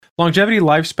Longevity,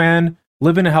 lifespan,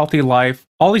 living a healthy life.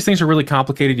 All these things are really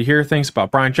complicated. You hear things about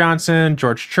Brian Johnson,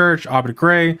 George Church, Aubrey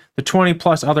Gray, the 20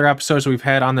 plus other episodes we've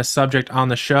had on this subject on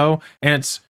the show. And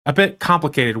it's a bit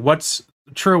complicated. What's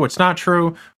true, what's not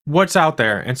true, what's out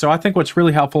there. And so I think what's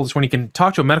really helpful is when you can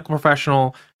talk to a medical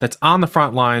professional that's on the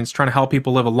front lines trying to help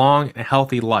people live a long and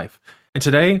healthy life. And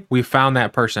today we found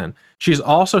that person. She's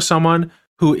also someone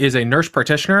who is a nurse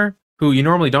practitioner who you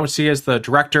normally don't see as the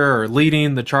director or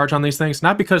leading the charge on these things,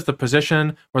 not because the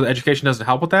position or the education doesn't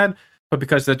help with that, but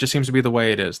because that just seems to be the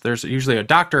way it is. There's usually a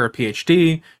doctor or a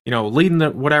PhD, leading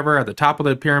the whatever at the top of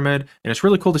the pyramid. And it's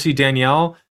really cool to see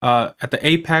Danielle at the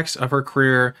apex of her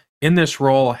career in this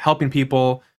role, helping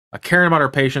people, caring about her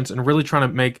patients, and really trying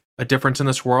to make a difference in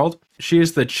this world. She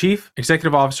is the Chief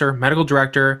Executive Officer, Medical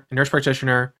Director, and Nurse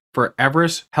Practitioner for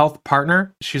Everest Health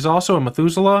Partner. She's also a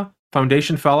Methuselah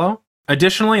Foundation Fellow.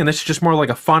 Additionally, and this is just more like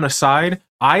a fun aside,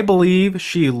 I believe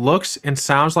she looks and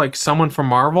sounds like someone from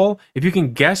Marvel. If you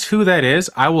can guess who that is,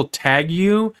 I will tag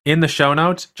you in the show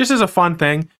notes, just as a fun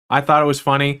thing. I thought it was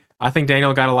funny. I think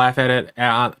Daniel got a laugh at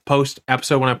it post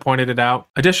episode when I pointed it out.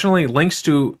 Additionally, links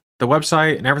to the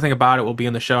website and everything about it will be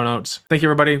in the show notes. Thank you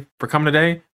everybody for coming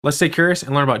today. Let's stay curious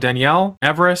and learn about Danielle,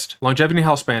 Everest, longevity, and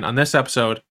healthspan on this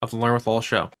episode of the Learn with Lowell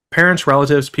show. Parents,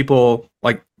 relatives, people,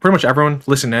 like pretty much everyone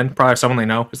listening in probably have someone they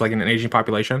know who's like in an aging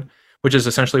population, which is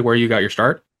essentially where you got your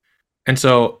start. And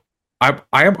so I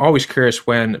am always curious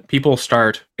when people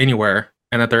start anywhere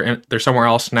and that they're somewhere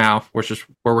else now, which is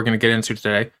where we're going to get into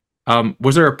today.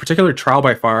 Was there a particular trial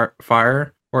by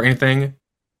fire or anything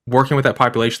working with that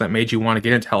population that made you want to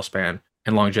get into healthspan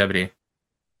and longevity?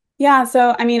 Yeah,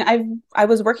 so I mean, I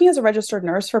was working as a registered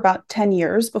nurse for about 10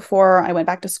 years before I went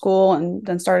back to school and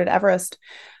then started Everest.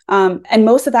 And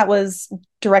most of that was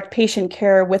direct patient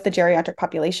care with the geriatric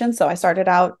population. So I started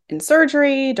out in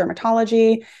surgery,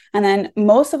 dermatology, and then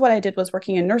most of what I did was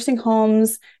working in nursing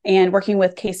homes and working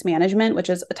with case management, which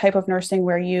is a type of nursing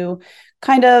where you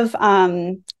kind of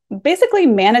basically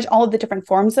manage all of the different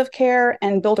forms of care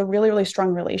and build a really, really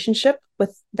strong relationship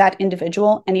with that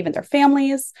individual and even their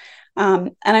families.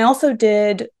 And I also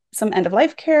did some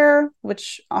end-of-life care,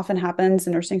 which often happens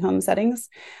in nursing home settings.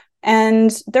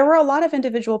 And there were a lot of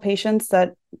individual patients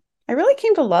that I really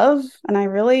came to love, and I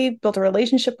really built a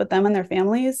relationship with them and their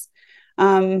families.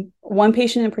 One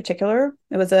patient in particular,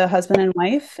 it was a husband and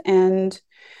wife. And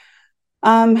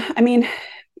I mean,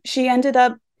 she ended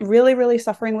up really, really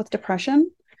suffering with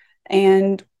depression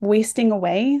and wasting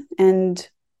away and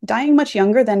dying much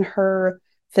younger than her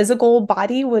physical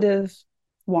body would have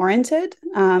warranted.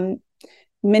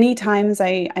 Many times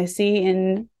I see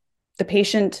in the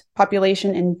patient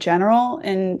population in general,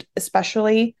 and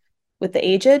especially with the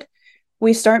aged,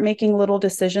 we start making little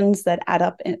decisions that add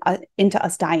up into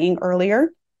us dying earlier.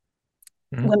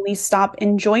 Mm-hmm. When we stop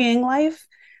enjoying life,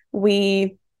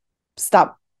 we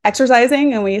stop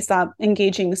exercising and we stop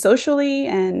engaging socially,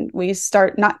 and we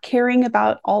start not caring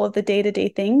about all of the day-to-day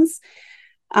things.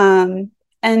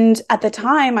 And at the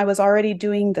time, I was already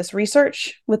doing this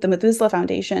research with the Methuselah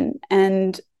Foundation.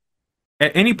 And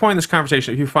at any point in this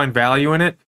conversation, if you find value in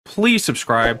it, please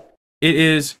subscribe. It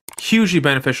is hugely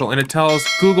beneficial, and it tells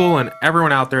Google and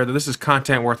everyone out there that this is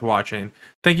content worth watching.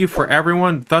 Thank you for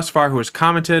everyone thus far who has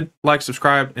commented, liked,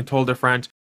 subscribed, and told their friends.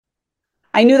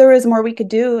 I knew there was more we could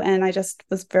do, and I just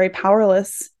was very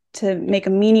powerless to make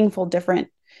a meaningful difference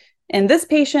in this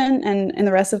patient and in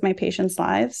the rest of my patients'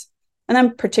 lives. And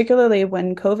then particularly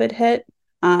when COVID hit,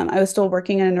 I was still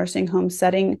working in a nursing home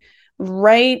setting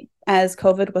right as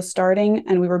COVID was starting,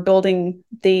 and we were building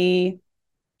the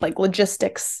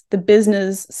logistics, the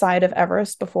business side of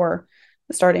Everest before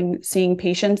starting seeing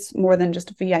patients more than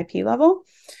just VIP level.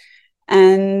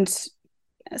 And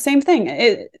same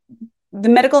thing, the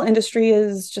medical industry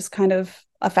is just kind of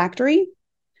a factory,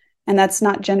 and that's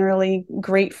not generally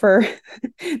great for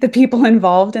the people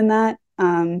involved in that.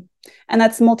 And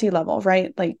that's multi-level,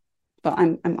 right?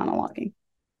 I'm monologuing.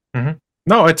 Mm-hmm.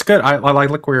 No, it's good. I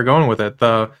like where you're going with it.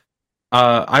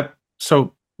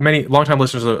 So many longtime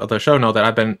listeners of the show know that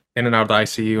I've been in and out of the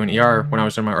ICU and ER when I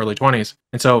was in my early 20s.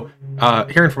 And so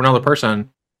hearing from another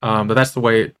person that's the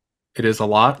way it is a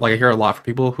lot. Like I hear a lot from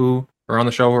people who are on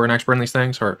the show who are an expert in these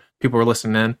things, or people who are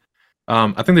listening in.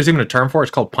 I think there's even a term for it.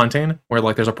 It's called punting, where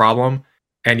there's a problem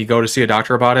and you go to see a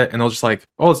doctor about it and they'll just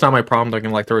oh, it's not my problem. They're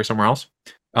going to throw you somewhere else.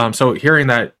 So hearing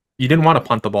that you didn't want to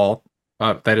punt the ball,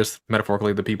 that is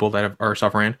metaphorically the people that are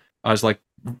suffering, is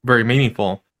very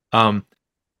meaningful.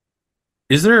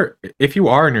 Is there, if you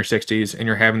are in your 60s and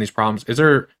you're having these problems, is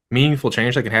there meaningful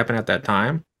change that can happen at that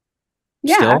time?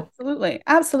 Yeah, still?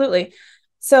 Absolutely.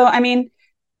 So, I mean,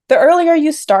 The earlier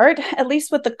you start, at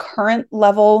least with the current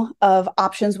level of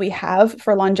options we have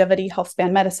for longevity health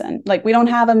span medicine, like we don't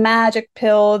have a magic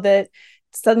pill that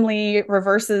suddenly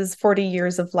reverses 40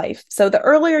 years of life. So the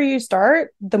earlier you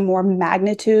start, the more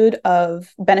magnitude of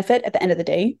benefit at the end of the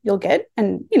day you'll get,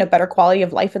 and better quality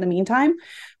of life in the meantime.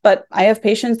 But I have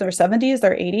patients in their 70s,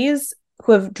 their 80s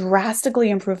who have drastically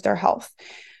improved their health.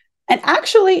 And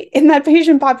actually, in that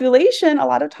patient population, a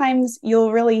lot of times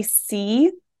you'll really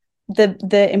see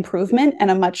the improvement at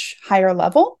a much higher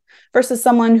level versus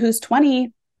someone who's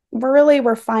 20.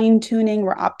 We're fine tuning,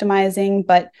 we're optimizing,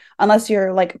 but unless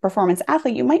you're like a performance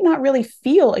athlete, you might not really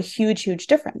feel a huge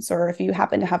difference, or if you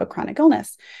happen to have a chronic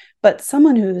illness. But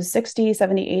someone who's 60,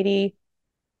 70, 80,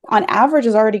 on average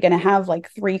is already going to have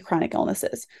like 3 chronic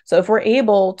illnesses. So if we're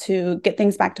able to get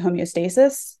things back to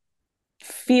homeostasis,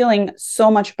 feeling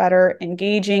so much better,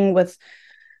 engaging with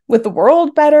the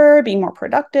world better, being more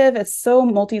productive, it's so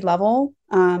multi-level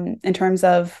in terms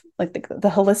of like the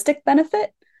holistic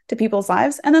benefit to people's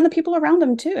lives, and then the people around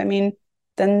them too. I mean,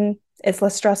 then it's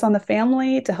less stress on the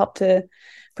family to help to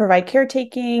provide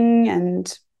caretaking,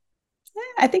 and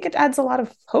I think it adds a lot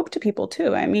of hope to people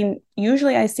too. I mean,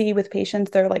 usually I see with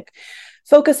patients, they're like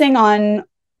focusing on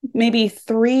maybe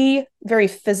 3 very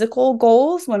physical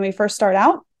goals when we first start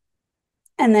out.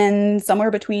 And then somewhere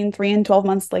between 3 and 12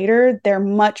 months later, they're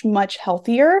much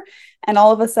healthier. And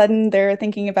all of a sudden they're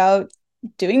thinking about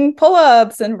doing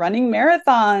pull-ups and running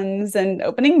marathons and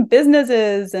opening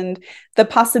businesses. And the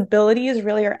possibilities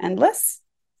really are endless.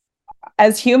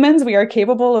 As humans, we are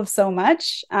capable of so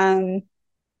much. And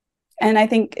I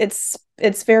think it's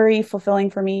very fulfilling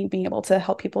for me being able to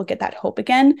help people get that hope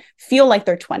again, feel like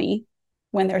they're 20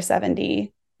 when they're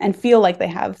 70, and feel like they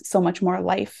have so much more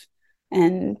life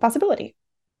and possibility.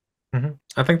 Mm-hmm.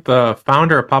 I think the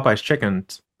founder of Popeye's Chicken,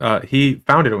 he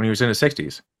founded it when he was in his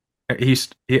 60s.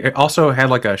 He also had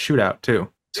like a shootout too.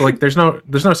 So like, there's no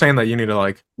saying that you need to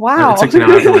like, wow, at 69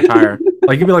 have to retire.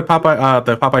 Like you'd be like Popeye,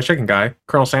 the Popeye's Chicken guy,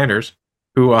 Colonel Sanders,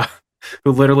 who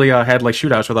literally had like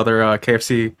shootouts with other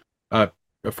KFC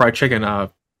fried chicken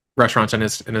restaurants in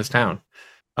his town.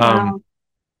 wow.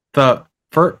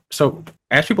 So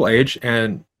as people age,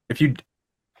 and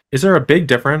is there a big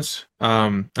difference?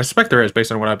 I suspect there is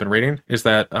based on what I've been reading. Is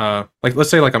that like, let's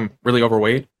say like I'm really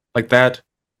overweight, like that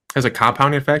has a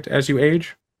compounding effect as you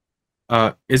age.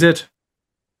 Can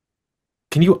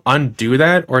you undo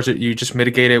that, or is it you just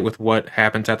mitigate it with what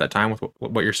happens at that time with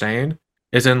what you're saying?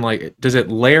 Is in like, does it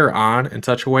layer on in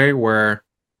such a way where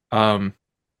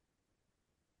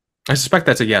I suspect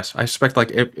that's a yes. I suspect like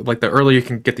the earlier you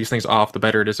can get these things off, the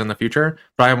better it is in the future.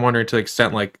 But I'm wondering to the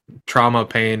extent like trauma,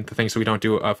 pain, the things that we don't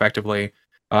do effectively,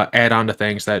 add on to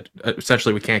things that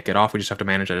essentially we can't get off. We just have to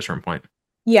manage at a certain point.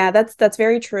 Yeah, that's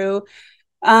very true.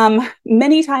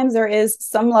 Many times there is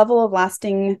some level of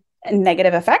lasting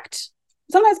negative effect,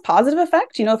 sometimes positive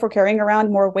effect. If we're carrying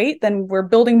around more weight, then we're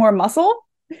building more muscle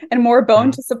and more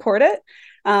bone to support it.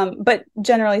 But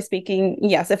generally speaking,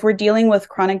 yes, if we're dealing with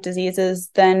chronic diseases,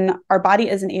 then our body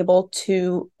isn't able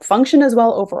to function as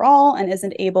well overall and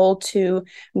isn't able to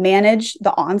manage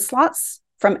the onslaughts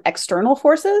from external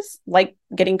forces, like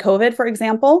getting COVID, for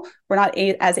example. We're not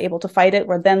as able to fight it.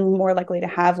 We're then more likely to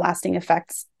have lasting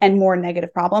effects and more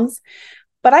negative problems.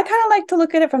 But I kind of like to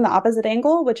look at it from the opposite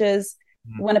angle, which is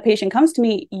when a patient comes to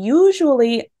me,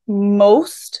 usually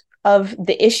most of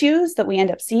the issues that we end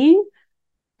up seeing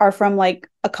are from like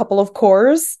a couple of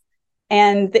cores,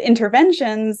 and the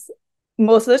interventions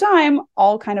most of the time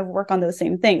all kind of work on those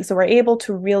same things. So we're able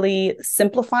to really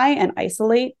simplify and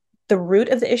isolate the root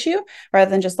of the issue rather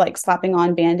than just like slapping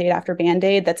on band-aid after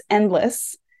band-aid that's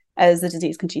endless as the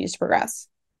disease continues to progress.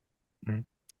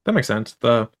 That makes sense.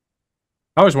 I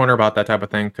always wonder about that type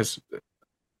of thing because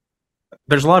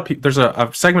there's a lot of people, there's a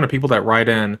segment of people that write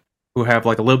in who have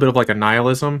like a little bit of like a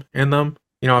nihilism in them.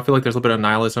 I feel like there's a little bit of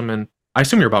nihilism, and I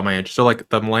assume you're about my age, so like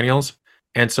the millennials.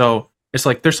 And so it's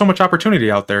like there's so much opportunity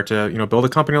out there to build a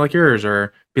company like yours,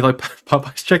 or be like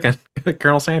Popeye's Chicken,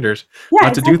 Colonel Sanders,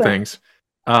 to do things.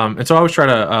 And so I always try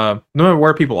to no matter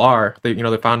where people are, they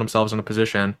found themselves in a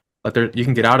position like you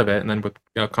can get out of it, and then with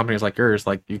companies like yours,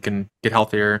 like you can get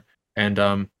healthier and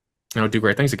do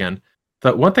great things again.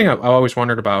 The one thing I've always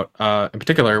wondered about, in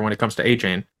particular, when it comes to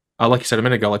aging, like you said a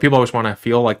minute ago, like people always want to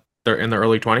feel like they're in their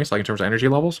early 20s, like in terms of energy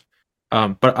levels.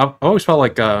 But I've always felt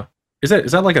like, is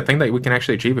that like a thing that we can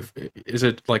actually achieve? Is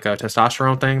it like a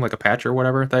testosterone thing, like a patch or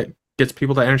whatever, that gets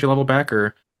people that energy level back?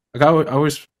 Or like I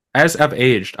always, as I've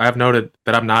aged, I've noted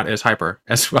that I'm not as hyper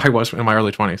as I was in my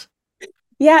early 20s.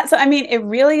 Yeah, so I mean, it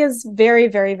really is very,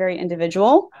 very, very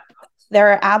individual. There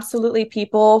are absolutely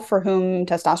people for whom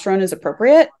testosterone is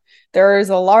appropriate. There is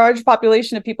a large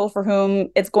population of people for whom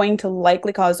it's going to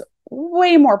likely cause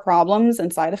way more problems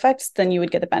and side effects than you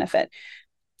would get the benefit.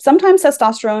 Sometimes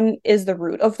testosterone is the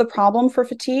root of the problem for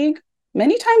fatigue.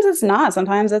 Many times it's not.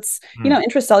 Sometimes it's,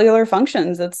 intracellular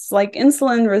functions. It's like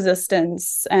insulin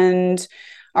resistance and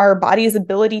our body's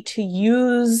ability to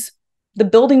use the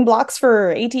building blocks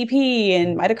for ATP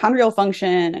and mitochondrial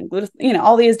function and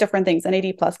all these different things,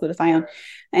 NAD plus glutathione,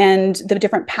 and the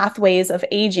different pathways of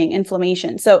aging,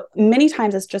 inflammation. So many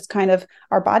times it's just kind of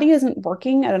our body isn't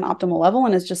working at an optimal level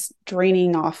and is just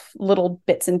draining off little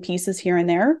bits and pieces here and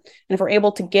there. And if we're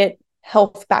able to get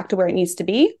health back to where it needs to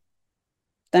be,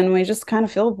 then we just kind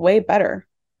of feel way better.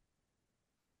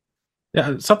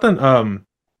 Yeah, something.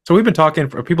 So we've been talking.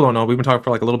 For people don't know, we've been talking for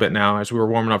like a little bit now as we were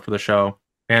warming up for the show.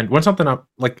 And when something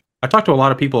I talked to a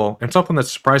lot of people, and something that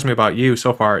surprised me about you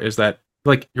so far is that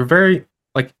like you're very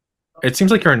like it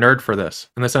seems like you're a nerd for this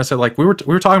in the sense that like we were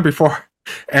talking before,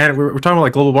 and we were talking about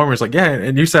like global warming. It's like yeah,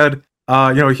 and you said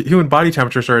human body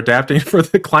temperatures are adapting for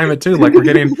the climate too. Like we're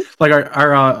getting like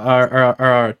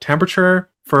our temperature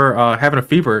for having a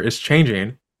fever is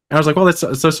changing. And I was like, well, that's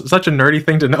such a nerdy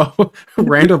thing to know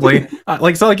randomly.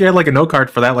 Like it's not like you had like a note card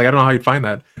for that. Like I don't know how you'd find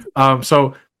that.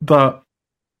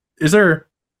 Is there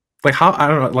like how I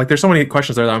don't know, like there's so many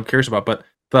questions there that I'm curious about, but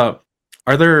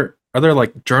are there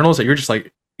like journals that you're just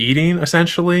like eating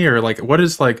essentially, or like what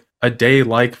is like a day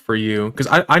like for you? Because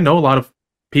I know a lot of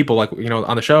people like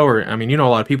on the show, or I mean a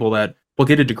lot of people that will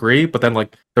get a degree but then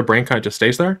like their brain kind of just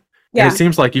stays there. Yeah. And it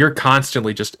seems like you're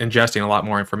constantly just ingesting a lot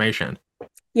more information.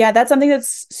 Yeah, that's something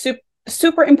that's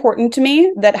super important to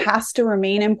me, that has to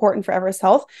remain important for Everest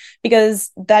Health,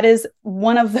 because that is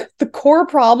one of the core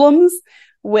problems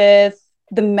with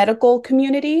the medical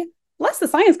community, less the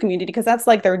science community, because that's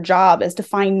like their job is to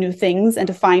find new things and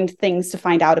to find things to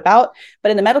find out about.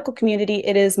 But in the medical community,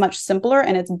 it is much simpler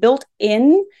and it's built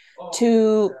in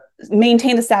to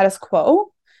maintain the status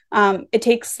quo. It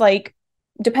takes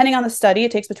depending on the study,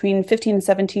 it takes between 15 and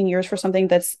 17 years for something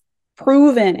that's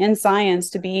proven in science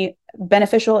to be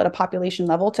beneficial at a population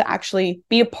level to actually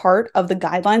be a part of the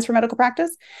guidelines for medical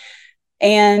practice.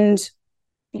 And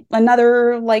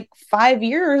another 5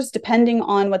 years, depending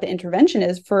on what the intervention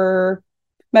is, for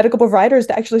medical providers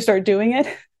to actually start doing it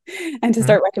and to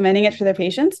start recommending it for their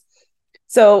patients.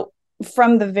 So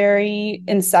from the very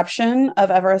inception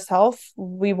of Everest Health,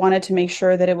 we wanted to make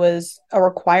sure that it was a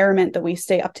requirement that we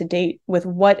stay up to date with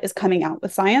what is coming out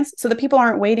with science, so that people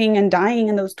aren't waiting and dying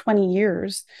in those 20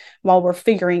 years while we're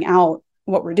figuring out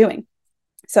what we're doing.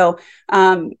 So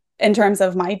in terms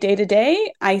of my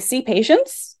day-to-day, I see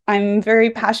patients. I'm very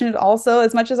passionate also,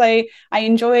 as much as I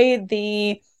enjoy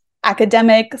the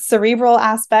academic, cerebral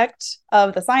aspect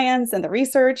of the science and the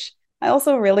research. I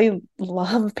also really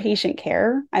love patient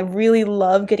care. I really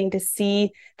love getting to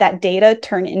see that data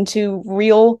turn into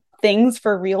real things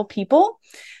for real people.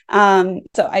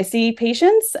 So I see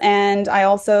patients, and I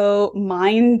also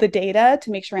mine the data to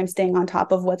make sure I'm staying on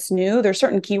top of what's new. There's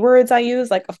certain keywords I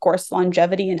use, like, of course,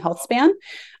 longevity and Healthspan.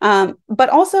 But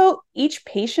also each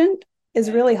patient is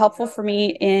really helpful for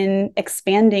me in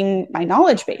expanding my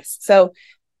knowledge base. So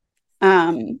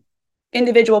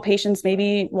individual patients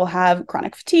maybe will have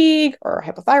chronic fatigue or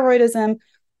hypothyroidism,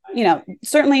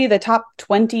 certainly the top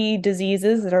 20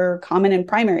 diseases that are common in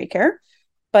primary care,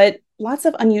 but lots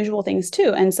of unusual things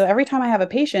too. And so every time I have a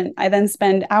patient, I then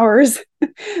spend hours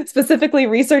specifically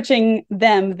researching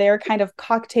them, their kind of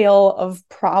cocktail of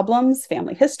problems,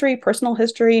 family history, personal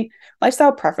history,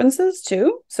 lifestyle preferences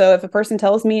too. So if a person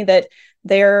tells me that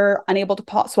they're unable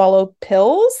to swallow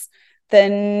pills,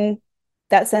 then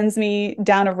that sends me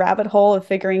down a rabbit hole of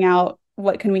figuring out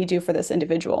what can we do for this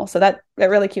individual. So that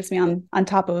really keeps me on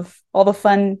top of all the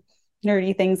fun,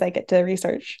 nerdy things I get to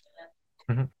research.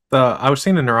 Mm-hmm. I was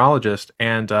seeing a neurologist,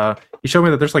 and he showed me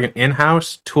that there's like an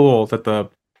in-house tool that the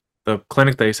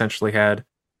clinic they essentially had,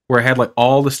 where it had like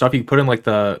all the stuff you put in, like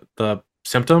the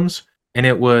symptoms, and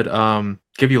it would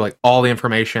give you like all the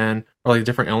information, or like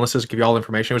different illnesses, give you all the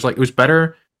information. It was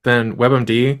better than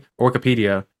WebMD or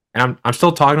Wikipedia. And I'm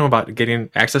still talking to him about getting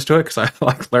access to it because I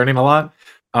like learning a lot.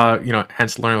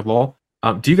 Hence learning with Lowell.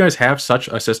 Do you guys have such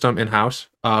a system in-house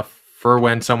for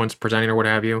when someone's presenting or what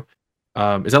have you?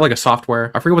 Is that like a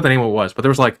software? I forget what the name of it was, but there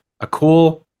was like a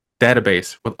cool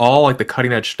database with all like the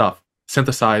cutting edge stuff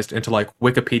synthesized into like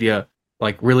Wikipedia,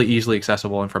 like really easily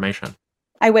accessible information.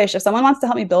 I wish. If someone wants to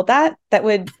help me build that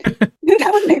would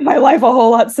that would make my life a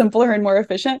whole lot simpler and more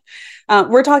efficient.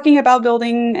 We're talking about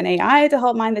building an AI to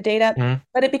help mine the data,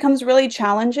 but it becomes really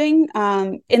challenging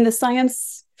in the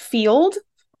science field.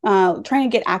 trying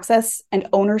to get access and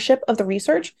ownership of the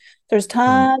research. There's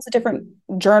Mm. tons of different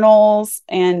journals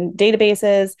and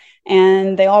databases,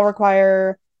 and they all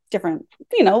require different,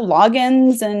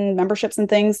 logins and memberships and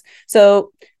things.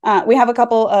 So we have a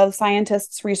couple of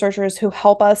scientists, researchers who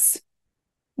help us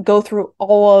go through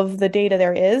all of the data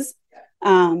there is.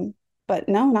 But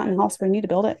no, not in-house. We need to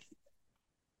build it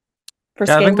for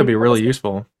Yeah, I think that'd scaling be really purposes.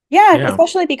 useful. Yeah, Yeah.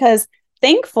 especially because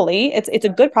thankfully it's a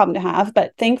good problem to have,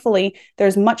 but thankfully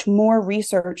there's much more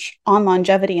research on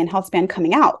longevity and health span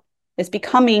coming out. It's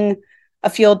becoming a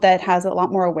field that has a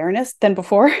lot more awareness than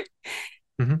before.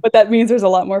 Hmm. But that means there's a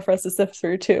lot more for us to sift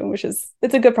through too, it's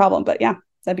a good problem. But yeah,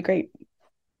 that'd be great.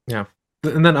 Yeah.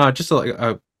 And then just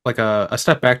like a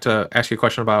step back to ask you a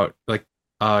question about like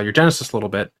your genesis a little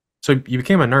bit. So you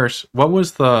became a nurse. What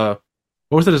was the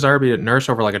desire to be a nurse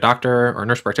over like a doctor or a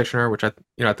nurse practitioner, which I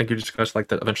think you discussed like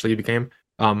that eventually you became.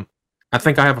 Um, I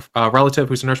think I have a relative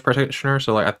who's a nurse practitioner,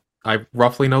 so like I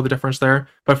roughly know the difference there.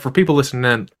 But for people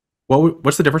listening in,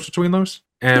 what's the difference between those,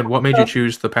 and what made you So,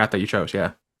 choose the path that you chose?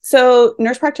 Yeah. so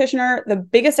nurse practitioner, the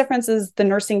biggest difference is the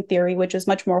nursing theory, which is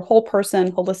much more whole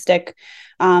person, holistic,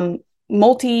 um,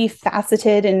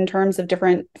 multifaceted in terms of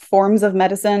different forms of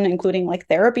medicine, including like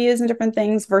therapies and different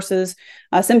things versus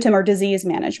symptom or disease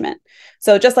management.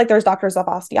 So just like there's doctors of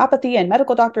osteopathy and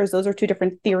medical doctors, those are two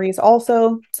different theories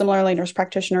also. Similarly, nurse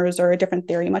practitioners are a different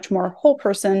theory, much more whole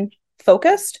person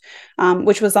focused,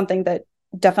 which was something that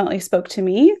definitely spoke to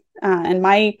me and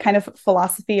my kind of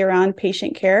philosophy around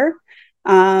patient care.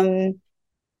 And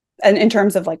in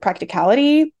terms of like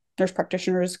practicality, nurse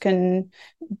practitioners can,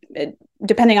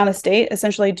 depending on the state,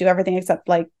 essentially do everything except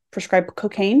like prescribe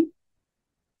cocaine.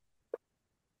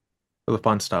 For the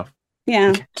fun stuff. You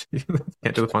Yeah,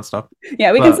 can't do the fun stuff.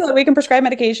 yeah, But we can prescribe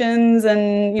medications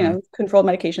and mm, controlled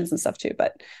medications and stuff too,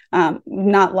 but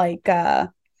not like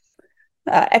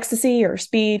ecstasy or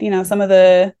speed. Some of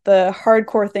the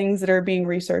hardcore things that are being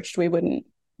researched, we wouldn't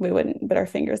put our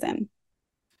fingers in.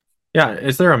 yeah,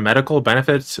 is there a medical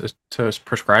benefit to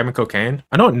prescribing cocaine?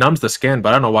 I know it numbs the skin, but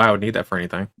I don't know why I would need that for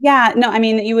anything. Yeah, no, I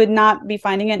mean, you would not be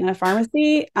finding it in a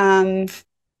pharmacy.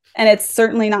 And it's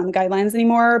certainly not in the guidelines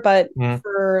anymore, but Mm.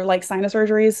 for like sinus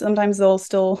surgeries, sometimes they'll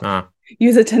still Uh,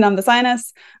 use it to numb the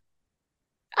sinus.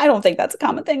 I don't think that's a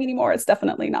common thing anymore. It's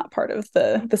definitely not part of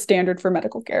the standard for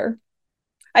medical care.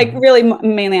 I mhm. really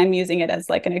mainly I'm using it as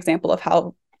like an example of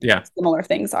how Yeah, similar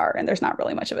things are, and there's not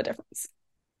really much of a difference.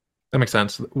 that makes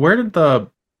sense. Where did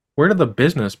the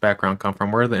business background come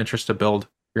from? Where did the interest to build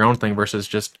your own thing versus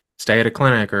just stay at a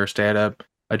clinic or stay at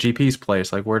a GP's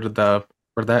place? Like where did that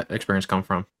experience come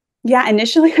from? Yeah,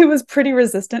 initially I was pretty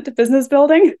resistant to business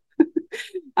building.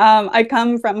 I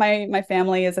come from my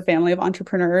family is a family of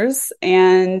entrepreneurs,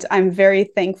 and I'm very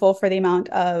thankful for the amount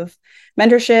of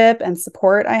mentorship and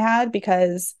support I had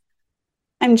because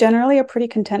I'm generally a pretty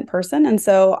content person. And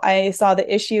so I saw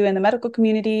the issue in the medical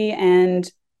community, and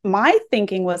my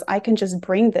thinking was I can just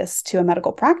bring this to a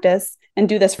medical practice and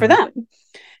do this for Mhm. them.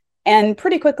 And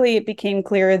pretty quickly, it became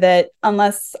clear that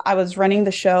unless I was running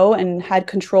the show and had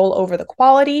control over the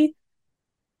quality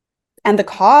and the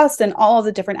cost and all of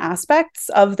the different aspects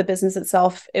of the business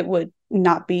itself, it would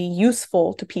not be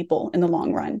useful to people in the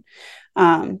long run.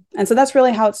 And so that's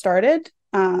really how it started.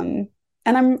 And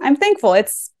I'm thankful.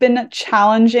 It's been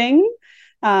challenging,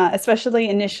 especially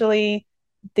initially,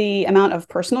 the amount of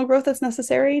personal growth that's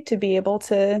necessary to be able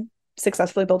to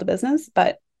successfully build a business.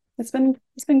 But it's been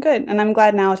good, and I'm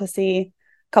glad now to see a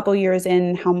couple years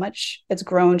in how much it's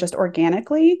grown just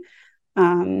organically.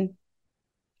 Um,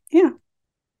 yeah,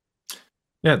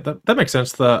 Yeah, that makes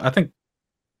sense. I think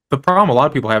the problem a lot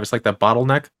of people have is like that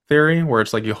bottleneck theory, where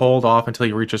it's like you hold off until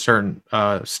you reach a certain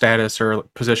status or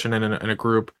position in a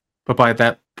group, but by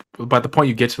the point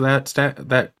you get to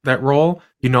that role,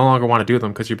 you no longer want to do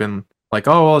them because you've been like,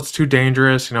 oh well, it's too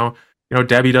dangerous,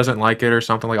 Debbie doesn't like it or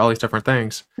something, like all these different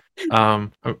things.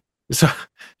 Um, so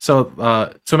so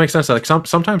it makes sense that like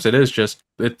sometimes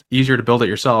it's easier to build it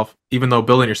yourself, even though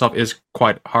building yourself is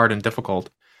quite hard and difficult.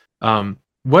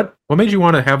 What made you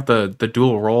want to have the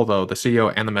dual role though, the CEO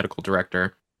and the medical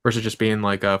director, versus just being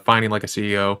like finding like a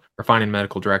CEO or finding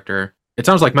medical director? It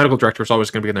sounds like medical director is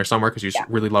always going to be in there somewhere because you yeah,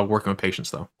 really love working with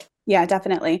patients though. yeah,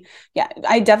 definitely. Yeah,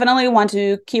 I definitely want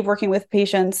to keep working with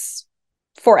patients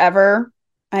forever.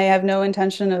 I have no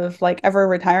intention of like ever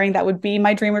retiring. That would be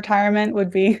my dream retirement,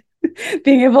 would be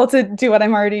being able to do what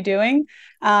I'm already doing.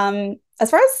 As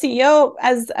far as CEO,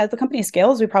 as the company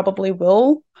scales, we probably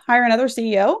will hire another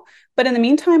CEO. But in the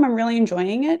meantime, I'm really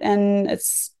enjoying it, and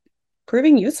it's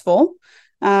proving useful.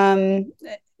 Um,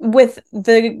 with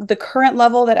the current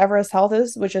level that Everest Health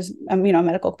is, which is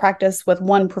medical practice with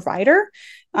one provider,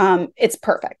 it's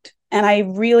perfect. And I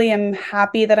really am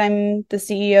happy that I'm the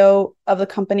CEO of the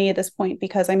company at this point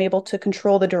because I'm able to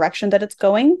control the direction that it's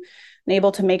going and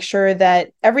able to make sure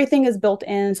that everything is built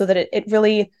in so that it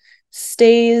really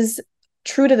stays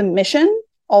true to the mission,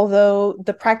 although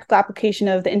the practical application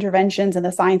of the interventions and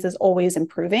the science is always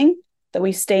improving, that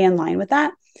we stay in line with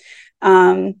that.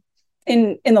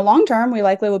 In the long term, we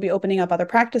likely will be opening up other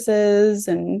practices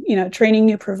and, training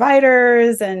new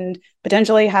providers and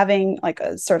potentially having like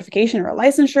a certification or a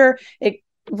licensure.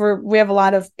 We have a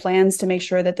lot of plans to make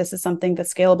sure that this is something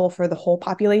that's scalable for the whole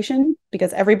population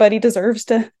because everybody deserves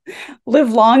to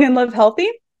live long and live healthy.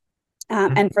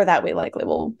 And for that, we likely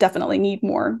will definitely need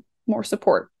more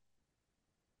support.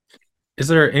 Is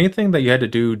there anything that you had to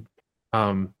do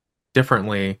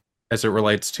differently as it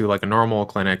relates to like a normal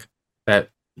clinic that,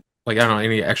 like, I don't know,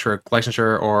 any extra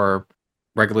licensure or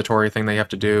regulatory thing that you have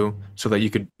to do so that you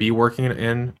could be working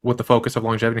in with the focus of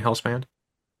longevity Healthspan?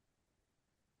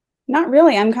 Not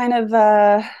really. I'm kind of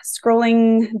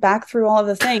scrolling back through all of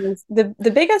the things.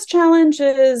 The biggest challenge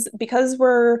is because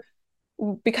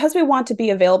we want to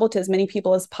be available to as many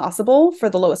people as possible for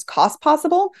the lowest cost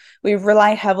possible, we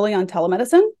rely heavily on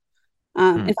telemedicine.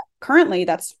 In fact, currently,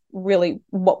 that's really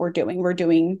what we're doing. We're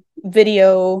doing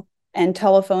video and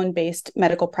telephone-based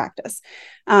medical practice.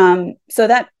 So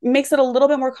that makes it a little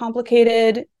bit more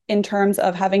complicated in terms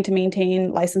of having to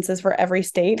maintain licenses for every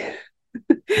state.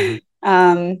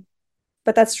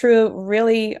 But that's true,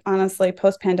 really, honestly,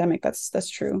 post-pandemic, that's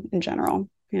true in general.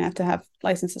 You have to have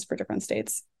licenses for different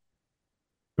states.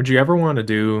 Would you ever want to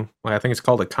do, like, I think it's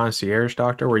called a concierge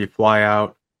doctor, where you fly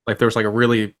out, like there's like a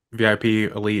really VIP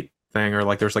elite thing, or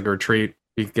like there's like a retreat,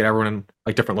 you can get everyone in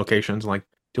like different locations and like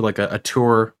do like a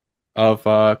tour of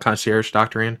concierge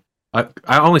doctoring. I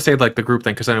only say like the group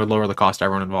thing because then it would lower the cost to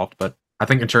everyone involved, but I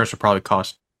think insurance would probably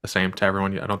cost the same to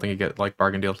everyone. I don't think you get like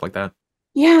bargain deals like that.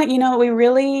 Yeah, we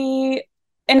really,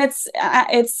 and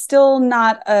it's still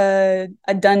not a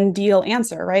done deal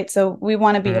answer, right? So we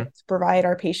want to be able to provide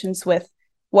our patients with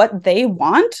what they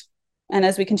want. And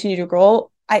as we continue to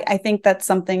grow, I think that's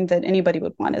something that anybody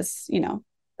would want is,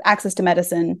 access to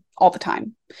medicine all the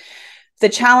time. The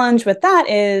challenge with that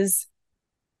is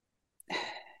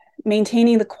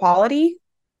maintaining the quality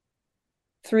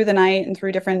through the night and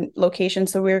through different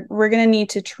locations. So we're going to need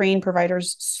to train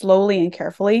providers slowly and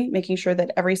carefully, making sure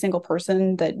that every single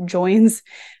person that joins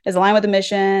is aligned with the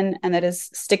mission and that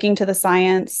is sticking to the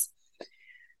science.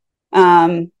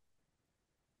 And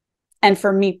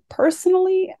for me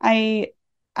personally, I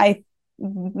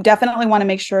definitely want to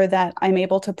make sure that I'm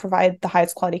able to provide the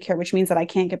highest quality care, which means that I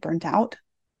can't get burnt out.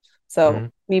 So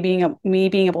me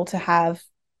being able to have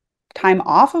time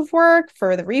off of work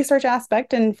for the research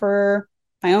aspect and for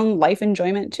my own life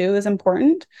enjoyment too is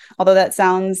important. Although that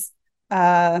sounds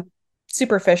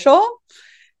superficial,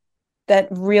 that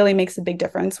really makes a big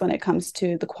difference when it comes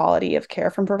to the quality of care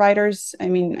from providers. I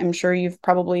mean, I'm sure you've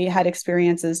probably had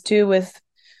experiences too with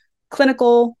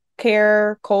clinical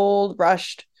care, cold,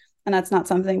 rushed, and that's not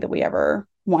something that we ever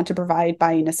want to provide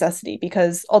by necessity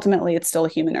because ultimately it's still a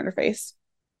human interface.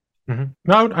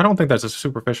 No, I don't think that's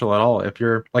superficial at all. If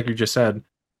you're, like you just said,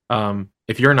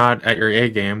 if you're not at your A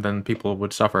game, then people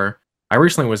would suffer. I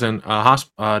recently was in a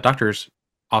doctor's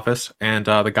office, and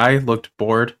the guy looked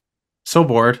bored, so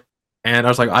bored, and I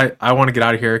was like, I want to get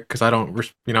out of here because I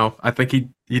don't, I think he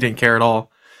didn't care at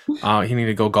all. He needed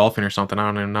to go golfing or something. I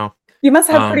don't even know. You must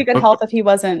have pretty good health if he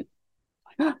wasn't.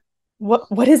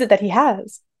 What is it that he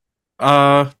has?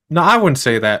 No, I wouldn't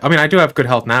say that. I mean, I do have good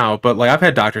health now, but like I've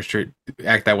had doctors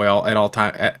act that way at all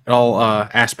time at all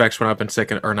aspects when I've been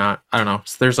sick or not. I don't know.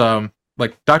 So there's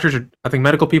like doctors are. I think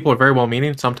medical people are very well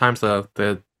meaning. Sometimes they're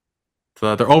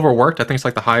overworked. I think it's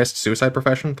like the highest suicide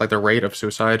profession. Like the rate of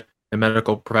suicide in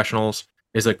medical professionals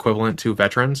is equivalent to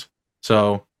veterans.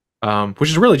 So, which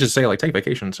is really just say like take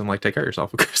vacations and like take care of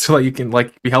yourself so like you can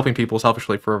like be helping people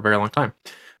selfishly for a very long time.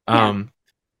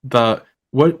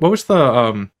 What was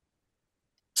the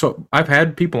So I've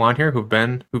had people on here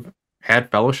who've had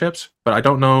fellowships, but I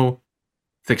don't know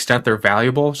the extent they're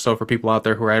valuable. So for people out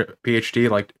there who are at PhD,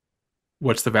 like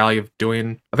what's the value of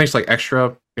doing? I think it's like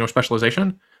extra,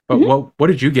 specialization. But what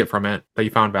did you get from it that you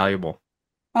found valuable?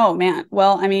 Oh man.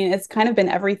 Well, I mean, it's kind of been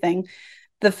everything.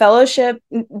 The fellowship,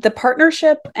 the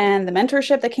partnership and the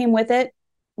mentorship that came with it,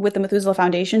 with the Methuselah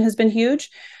Foundation has been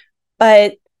huge.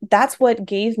 But that's what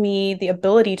gave me the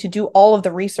ability to do all of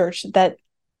the research that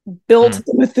built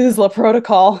the Methuselah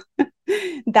protocol.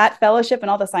 That fellowship and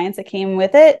all the science that came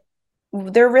with it,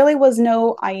 there really was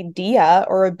no idea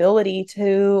or ability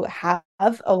to have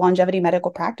a longevity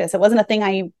medical practice. It wasn't a thing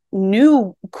I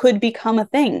knew could become a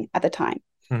thing at the time.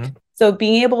 So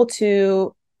being able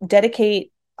to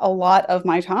dedicate a lot of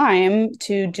my time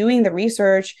to doing the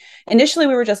research. Initially,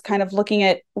 we were just kind of looking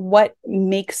at what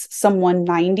makes someone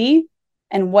 90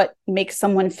 and what makes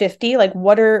someone 50. Like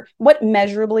what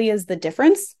measurably is the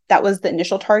difference? That was the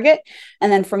initial target.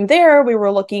 And then from there, we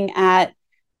were looking at,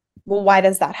 well, why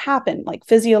does that happen? Like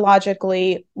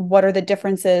physiologically, what are the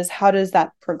differences? How does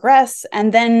that progress?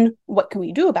 And then what can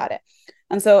we do about it?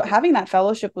 And so having that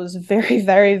fellowship was very,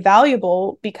 very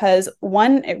valuable because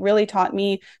one, it really taught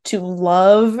me to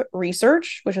love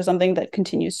research, which is something that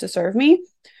continues to serve me,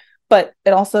 but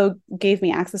it also gave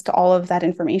me access to all of that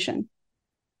information.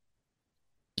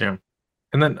 Yeah.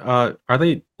 And then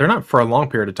they're not for a long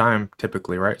period of time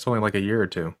typically, right? It's only like a year or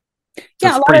two. So Yeah,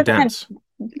 it's a lot pretty of time. dense.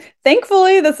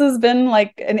 Thankfully, this has been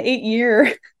like an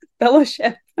 8-year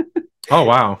fellowship, Oh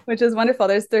wow. which is wonderful.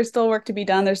 There's still work to be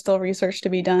done. There's still research to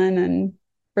be done, and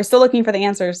we're still looking for the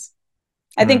answers.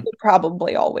 I think we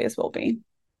probably always will be.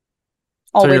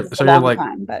 Always So a you're long like,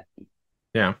 time, but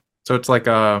yeah. So it's like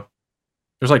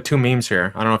there's like two memes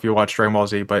here. I don't know if you watch Dragon Ball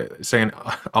Z, but saying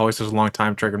always is a long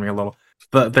time triggered me a little.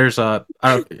 But there's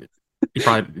you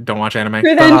probably don't watch anime.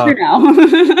 true then, true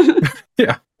now.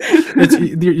 Yeah. It's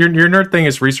your nerd thing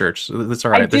is research. So that's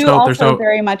all right. I do also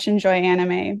very much enjoy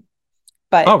anime,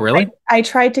 but oh really? I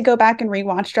tried to go back and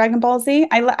rewatch Dragon Ball Z.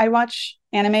 I watch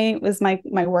anime. It was my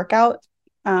workout.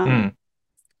 That's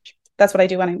what I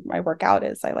do when I work out.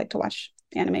 Is I like to watch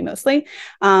anime mostly.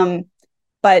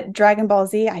 But Dragon Ball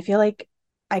Z, I feel like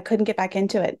I couldn't get back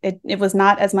into it. It was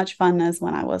not as much fun as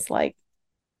when I was like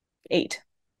 8.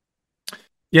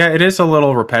 Yeah, it is a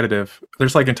little repetitive.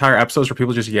 There's like entire episodes where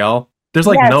people just yell. There's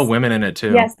like no women in it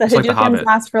too. Yes, the Hadoukens like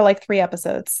last for like 3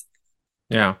 episodes.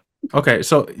 Yeah. Okay,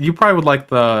 so you probably would like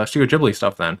the Studio Ghibli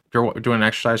stuff then. If you're doing an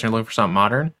exercise and you're looking for something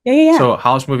modern. Yeah. So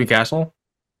Howl's Moving Castle?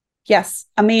 Yes,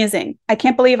 amazing. I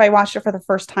can't believe I watched it for the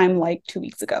first time like 2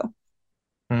 weeks ago.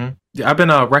 Mm-hmm. Yeah, I've been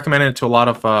recommending it to a lot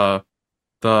of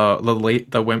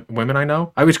the women I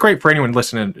know. It's great for anyone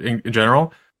listening in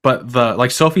general. But the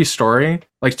like Sophie's story,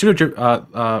 like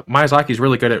Miyazaki is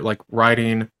really good at like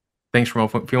writing things from a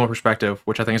female perspective,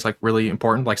 which I think is like really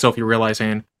important. Like Sophie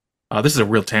realizing, this is a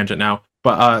real tangent now,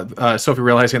 but Sophie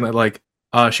realizing that like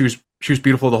she was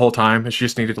beautiful the whole time, and she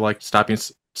just needed to like stop being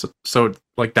so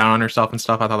like down on herself and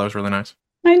stuff. I thought that was really nice.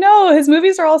 I know his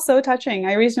movies are all so touching.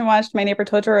 I recently watched My Neighbor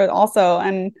Totoro also,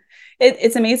 and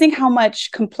it's amazing how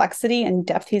much complexity and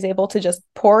depth he's able to just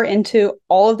pour into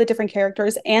all of the different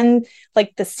characters and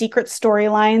like the secret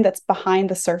storyline that's behind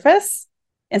the surface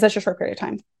in such a short period of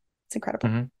time. It's incredible.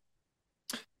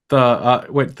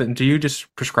 Mm-hmm. Do you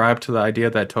just prescribe to the idea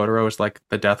that Totoro is like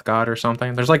the death god or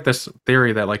something? There's like this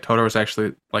theory that like Totoro is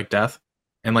actually like death,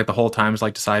 and like the whole time is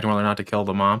like deciding whether or not to kill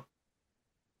the mom.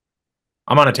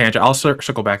 I'm on a tangent. I'll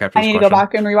circle back after. I need to go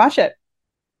back and rewatch it.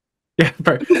 Yeah,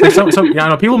 like so yeah, I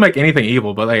know people make anything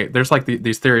evil, but like there's like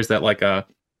these theories that like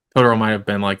Totoro might have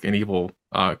been like an evil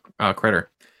critter.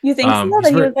 You think so?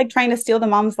 That he was like trying to steal the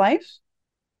mom's life?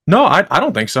 No, I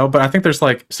don't think so. But I think there's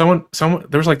like someone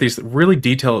there's like these really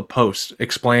detailed posts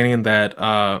explaining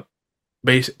that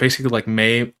basically like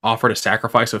May offered a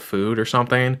sacrifice of food or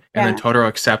something, and then Totoro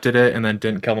accepted it and then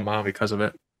didn't kill the mom because of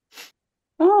it.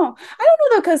 Oh, I don't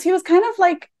know though, because he was kind of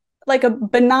like a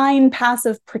benign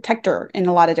passive protector in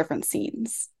a lot of different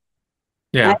scenes.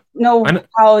 Yeah, I don't know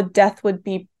how death would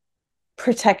be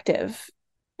protective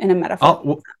in a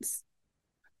metaphorical sense.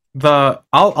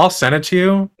 I'll send it to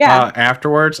you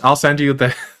afterwards. I'll send you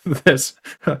this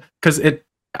because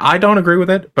I don't agree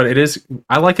with it, but it is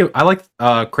I like it. I like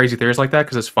crazy theories like that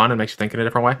because it's fun and makes you think in a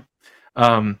different way.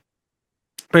 But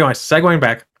anyway, segueing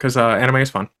back because anime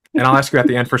is fun, and I'll ask you at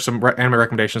the end for some anime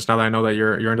recommendations now that I know that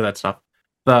you're into that stuff.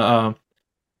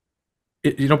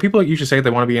 People usually say they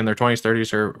want to be in their 20s,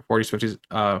 30s, or 40s,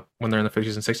 50s when they're in the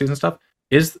 50s and 60s and stuff.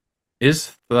 Is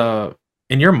the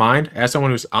in your mind, as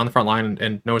someone who's on the front line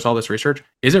and knows all this research,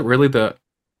 is it really the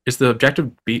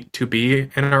objective to be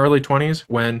in our early 20s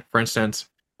when, for instance,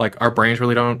 like our brains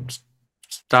really don't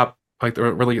stop, like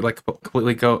they're really like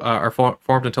completely are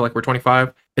formed until like we're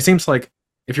 25? It seems like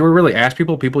if you were really asked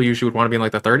people usually would want to be in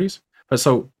like the 30s. But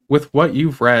so with what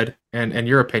you've read and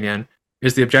your opinion,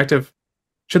 should the objective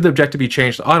be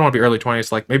changed? I don't want to be early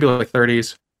 20s, like maybe like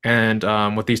 30s,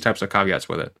 and with these types of caveats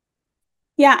with it.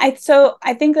 Yeah,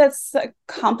 I think that's a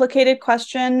complicated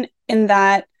question in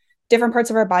that different parts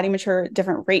of our body mature at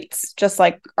different rates, just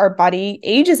like our body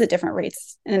ages at different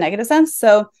rates in a negative sense.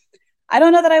 So I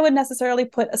don't know that I would necessarily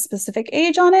put a specific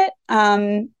age on it.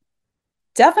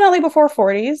 Definitely before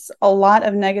 40s, a lot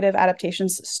of negative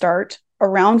adaptations start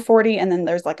around 40. And then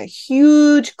there's like a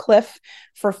huge cliff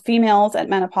for females at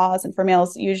menopause, and for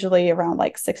males, usually around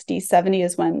like 60, 70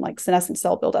 is when like senescent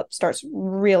cell buildup starts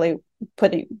really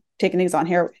taking things on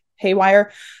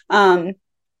haywire.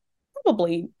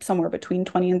 Probably somewhere between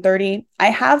 20 and 30.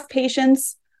 I have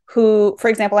patients who, for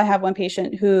example, I have one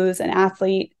patient who's an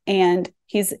athlete and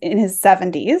he's in his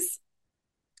 70s.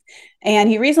 And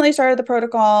he recently started the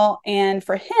protocol. And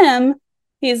for him,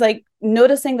 he's like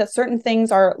noticing that certain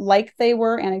things are like they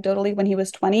were anecdotally when he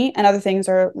was 20, and other things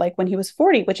are like when he was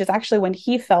 40, which is actually when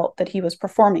he felt that he was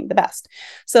performing the best.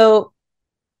 So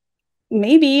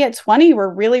maybe at 20, we're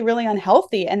really, really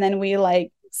unhealthy. And then we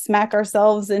like smack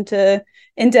ourselves into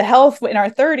health in our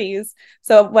 30s.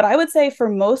 So what I would say for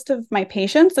most of my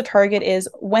patients, the target is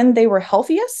when they were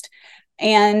healthiest.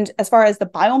 And as far as the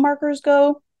biomarkers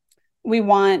go, we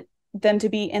want them to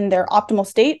be in their optimal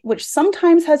state, which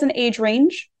sometimes has an age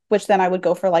range, which then I would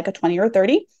go for like a 20 or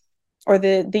 30, or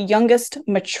the youngest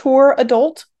mature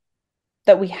adult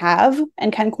that we have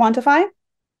and can quantify.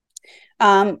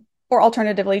 Or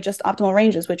alternatively, just optimal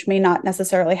ranges, which may not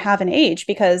necessarily have an age,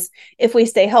 because if we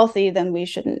stay healthy, then we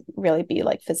shouldn't really be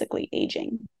like physically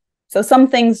aging. So some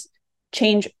things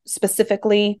change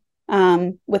specifically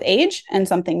with age, and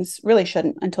some things really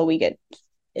shouldn't until we get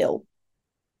ill.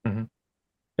 Mm-hmm.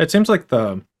 It seems like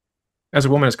as a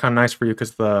woman, it's kind of nice for you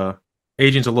because the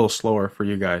aging's a little slower for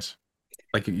you guys.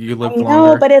 Like you live longer.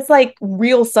 No, but it's like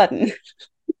real sudden.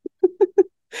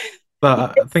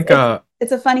 I think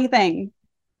it's a funny thing.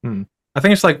 I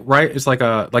think it's like it's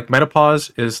like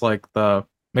menopause is like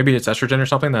maybe it's estrogen or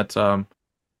something that's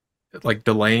like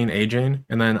delaying aging.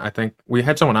 And then I think we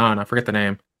had someone on, I forget the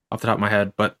name off the top of my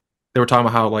head, but they were talking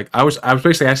about how like I was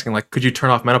basically asking like, could you turn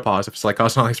off menopause if it's like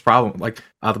causing all these problems, like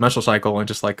the menstrual cycle, and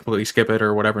just like completely skip it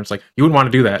or whatever. And it's like you wouldn't want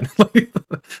to do that.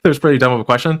 It was pretty dumb of a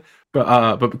question,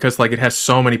 but because like it has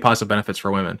so many positive benefits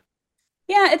for women.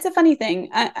 Yeah, it's a funny thing.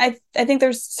 I think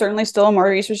there's certainly still more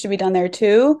research to be done there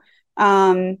too.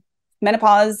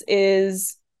 Menopause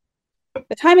is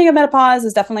the timing of menopause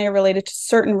is definitely related to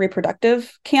certain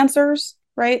reproductive cancers,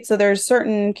 right? So there's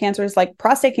certain cancers like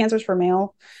prostate cancers for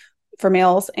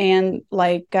males, and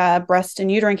like breast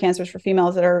and uterine cancers for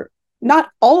females that are not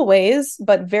always,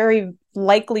 but very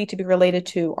likely to be related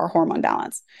to our hormone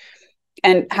balance.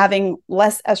 And having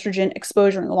less estrogen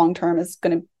exposure in the long term is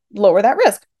going to lower that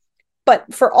risk.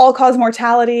 But for all-cause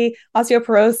mortality,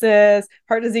 osteoporosis,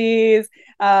 heart disease,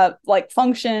 like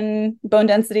function, bone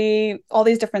density, all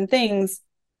these different things,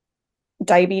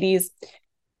 diabetes,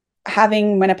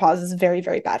 having menopause is very,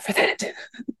 very bad for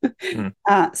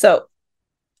that. So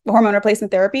hormone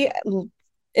replacement therapy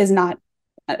is not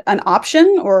an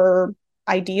option or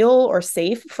ideal or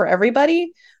safe for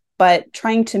everybody, but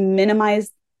trying to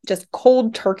minimize just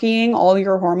cold turkeying all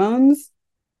your hormones,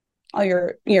 all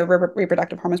your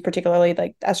reproductive hormones, particularly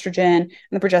like estrogen and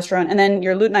the progesterone, and then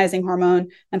your luteinizing hormone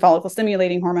and follicle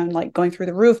stimulating hormone, like going through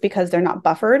the roof because they're not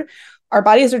buffered. Our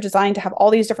bodies are designed to have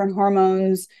all these different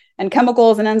hormones and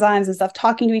chemicals and enzymes and stuff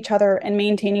talking to each other and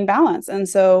maintaining balance. And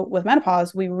so with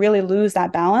menopause, we really lose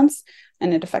that balance,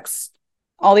 and it affects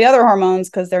all the other hormones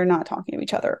because they're not talking to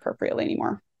each other appropriately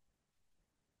anymore.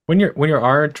 When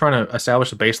you're trying to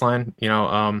establish a baseline,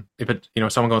 if it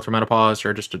someone going through menopause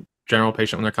or just a general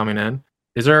patient when they're coming in,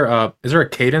 is there a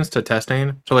cadence to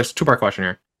testing? So like, it's a two-part question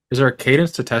here. Is there a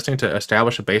cadence to testing to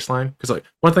establish a baseline? Because like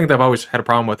one thing that I've always had a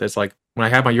problem with is like when I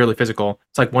have my yearly physical,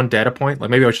 it's like one data point. Like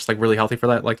maybe I was just like really healthy for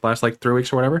that like last like 3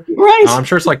 weeks or whatever. Right. I'm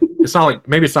sure it's not like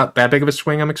maybe it's not that big of a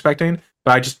swing I'm expecting,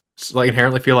 but I just like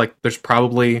inherently feel like there's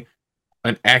probably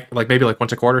an act like maybe like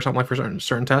once a quarter or something like for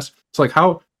certain tests. So like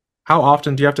how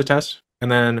often do you have to test? And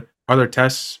then are there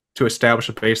tests to establish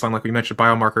a baseline? Like we mentioned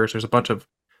biomarkers. There's a bunch of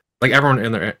like everyone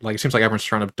in there, like it seems like everyone's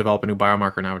trying to develop a new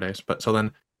biomarker nowadays. But so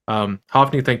then how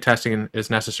often do you think testing is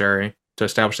necessary to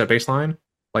establish that baseline?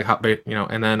 Like how,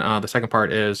 and then the second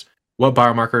part is what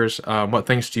biomarkers, what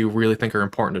things do you really think are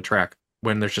important to track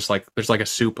when there's like a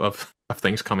soup of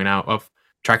things coming out of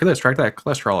track this, track that,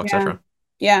 cholesterol, etc.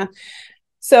 Yeah.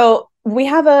 So we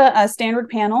have a standard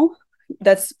panel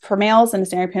that's for males and a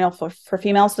standard panel for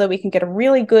females, so that we can get a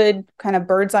really good kind of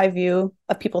bird's eye view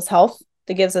of people's health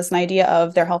that gives us an idea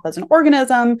of their health as an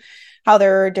organism, how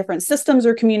their different systems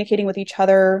are communicating with each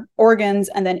other, organs,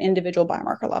 and then individual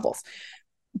biomarker levels.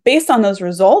 Based on those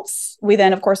results, we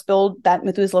then, of course, build that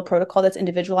Methuselah protocol that's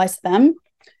individualized to them.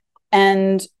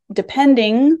 And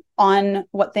depending on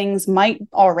what things might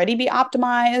already be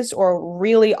optimized or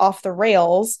really off the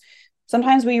rails,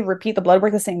 sometimes we repeat the blood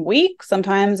work the same week.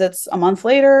 Sometimes it's a month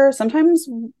later. Sometimes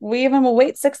we even will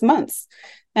wait 6 months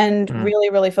and really,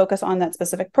 really focus on that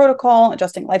specific protocol,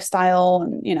 adjusting lifestyle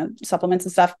and, supplements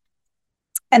and stuff.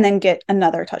 and then get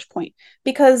another touch point.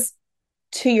 Because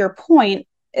to your point,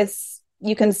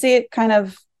 you can see it kind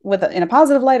of in a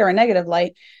positive light or a negative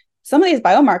light. Some of these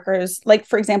biomarkers, like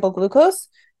for example, glucose,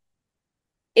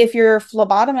 if your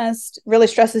phlebotomist really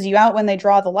stresses you out when they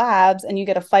draw the labs and you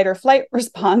get a fight or flight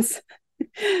response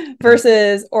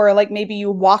versus, or like maybe you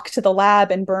walk to the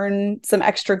lab and burn some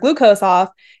extra glucose off,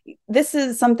 this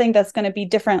is something that's going to be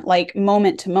different, like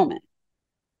moment to moment.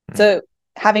 So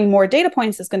having more data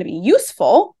points is going to be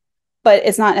useful, but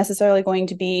it's not necessarily going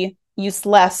to be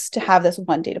useless to have this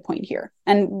one data point here.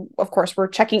 And of course, we're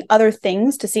checking other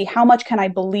things to see how much can I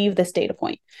believe this data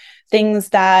point. Things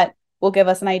that will give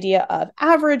us an idea of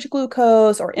average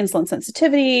glucose or insulin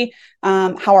sensitivity,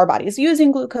 how our body is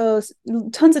using glucose,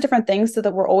 tons of different things, so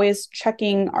that we're always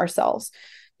checking ourselves.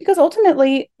 Because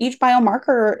ultimately, each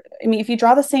biomarker, I mean, if you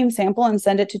draw the same sample and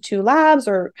send it to 2 labs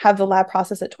or have the lab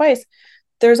process it twice,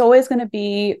 there's always going to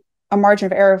be a margin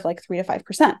of error of like 3 to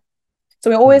 5%.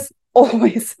 So we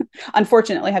always,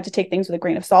 unfortunately, have to take things with a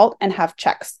grain of salt and have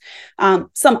checks.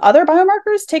 Some other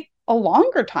biomarkers take a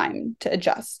longer time to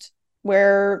adjust,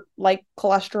 where like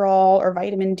cholesterol or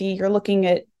vitamin D, you're looking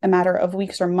at a matter of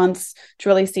weeks or months to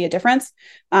really see a difference.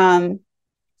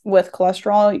 With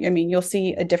cholesterol, I mean, you'll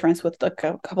see a difference with like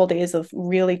a couple of days of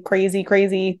really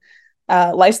crazy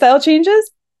lifestyle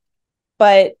changes,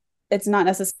 but it's not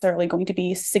necessarily going to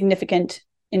be significant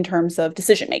in terms of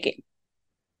decision making.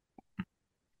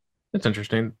 That's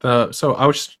interesting. So I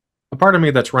was a part of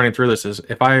me that's running through this is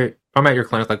if I'm at your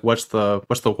clinic, like what's the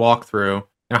walkthrough?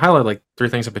 And I highlight like 3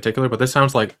 things in particular, but this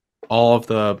sounds like all of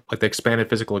the like the expanded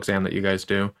physical exam that you guys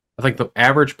do. I think the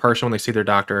average person when they see their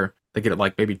doctor, they get it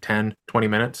like maybe 10, 20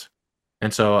 minutes.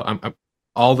 And so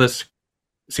all this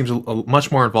seems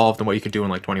much more involved than what you could do in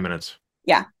like 20 minutes.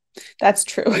 Yeah, that's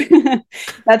true.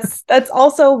 That's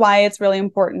also why it's really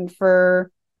important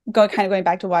for going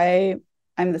back to why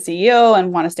I'm the CEO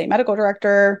and want to stay medical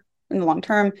director in the long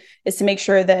term, is to make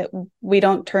sure that we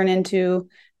don't turn into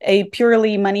a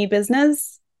purely money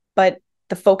business, but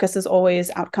the focus is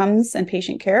always outcomes and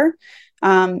patient care.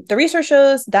 The research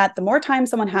shows that the more time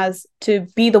someone has to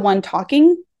be the one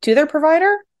talking to their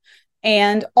provider,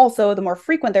 and also the more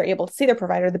frequent they're able to see their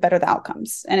provider, the better the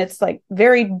outcomes. And it's like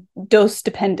very dose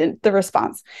dependent, the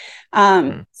response.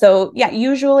 So yeah,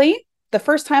 usually the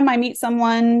first time I meet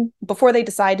someone before they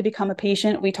decide to become a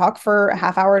patient, we talk for a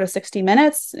half hour to 60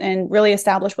 minutes and really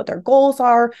establish what their goals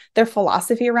are, their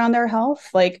philosophy around their health.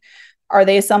 Like, are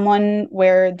they someone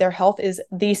where their health is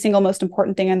the single most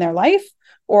important thing in their life?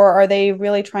 Or are they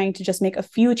really trying to just make a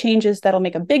few changes that'll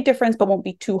make a big difference, but won't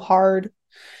be too hard?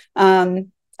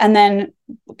 And then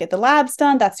we'll get the labs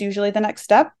done. That's usually the next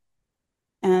step.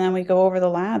 And then we go over the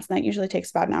labs, and that usually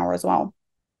takes about an hour as well.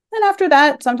 And after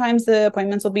that, sometimes the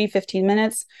appointments will be 15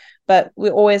 minutes, but we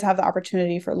always have the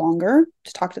opportunity for longer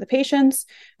to talk to the patients.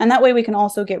 And that way we can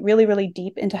also get really, really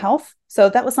deep into health. So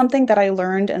that was something that I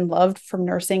learned and loved from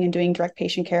nursing and doing direct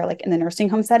patient care, like in the nursing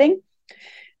home setting. It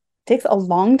takes a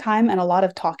long time and a lot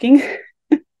of talking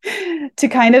to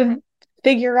kind of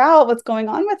figure out what's going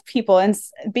on with people. And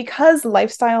because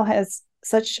lifestyle has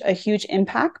such a huge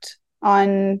impact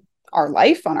on our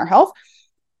life, on our health,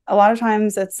 a lot of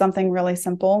times it's something really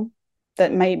simple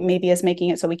that maybe is making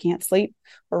it so we can't sleep,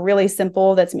 or really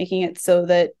simple that's making it so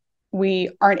that we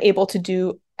aren't able to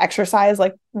do exercise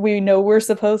like we know we're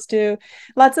supposed to.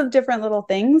 Lots of different little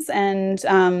things. And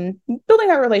building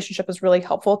that relationship is really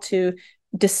helpful to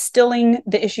distilling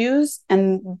the issues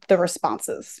and the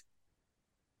responses.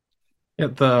 Yeah,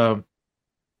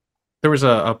 there was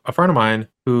a friend of mine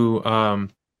who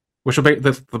which will be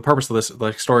the purpose of this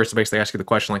like story is to basically ask you the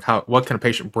question like what can a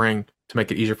patient bring to make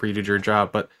it easier for you to do your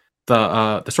job. But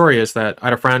the story is that I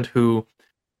had a friend who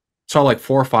saw like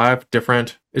 4 or 5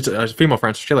 different, it's a female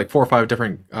friend, so she had like 4 or 5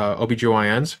 different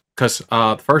OBGYNs, because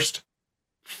the first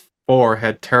 4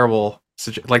 had terrible,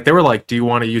 like they were like, do you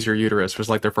want to use your uterus, was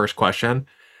like their first question.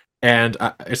 And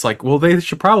it's like, well, they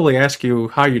should probably ask you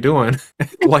how you doing,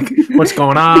 like what's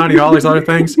going on, you know, all these other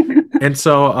things. And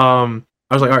so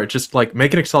I was like, all right, just like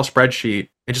make an Excel spreadsheet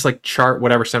and just like chart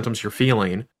whatever symptoms you're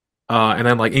feeling, and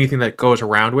then like anything that goes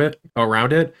around it,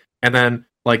 and then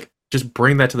like just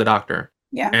bring that to the doctor.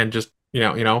 Yeah. And just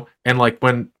and like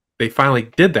when they finally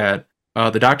did that,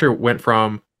 the doctor went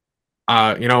from,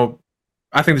 I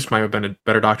think this might have been a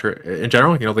better doctor in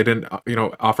general. You know, they didn't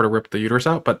offer to rip the uterus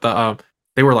out, but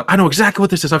they were like, I know exactly what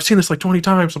this is. I've seen this like 20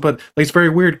 times, but like, it's very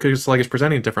weird because like it's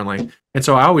presenting differently. And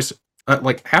so I always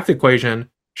like half the equation,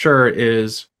 sure,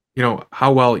 is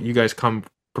how well you guys come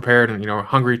prepared and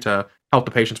hungry to help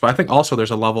the patients. But I think also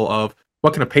there's a level of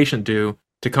what can a patient do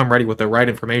to come ready with the right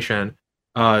information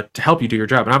to help you do your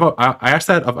job. And I asked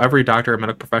that of every doctor and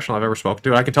medical professional I've ever spoken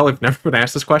to. I can tell they've never been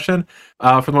asked this question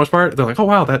for the most part. They're like, oh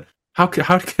wow, that how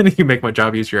can you make my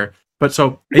job easier? But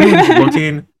so anyone who's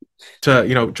looking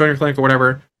to join your clinic or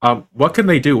whatever, what can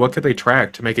they do? What could they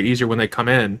track to make it easier when they come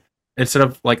in, instead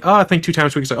of like, oh, I think 2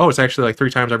 times a week. It's like, oh, it's actually like 3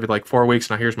 times every like 4 weeks.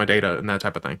 Now here's my data and that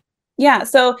type of thing. Yeah.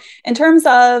 So in terms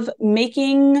of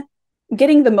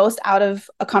getting the most out of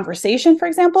a conversation, for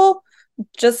example,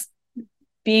 just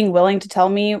being willing to tell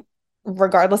me,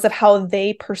 regardless of how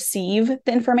they perceive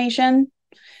the information,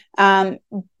 um,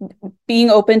 being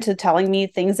open to telling me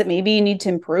things that maybe you need to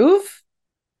improve.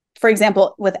 For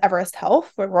example, with Everest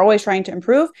Health, where we're always trying to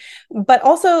improve, but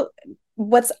also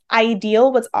what's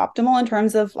ideal, what's optimal in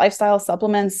terms of lifestyle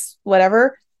supplements,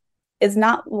 whatever, is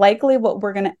not likely what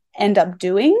we're going to end up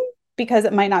doing because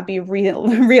it might not be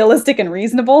realistic and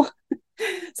reasonable.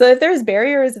 So if there's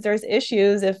barriers, if there's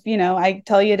issues, if I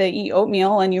tell you to eat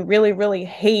oatmeal and you really, really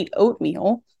hate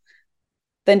oatmeal,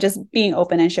 then just being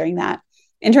open and sharing that.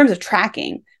 In terms of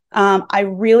tracking, I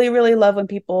really, really love when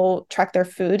people track their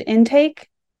food intake.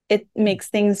 It makes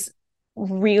things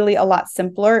really a lot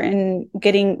simpler in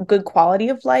getting good quality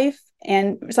of life.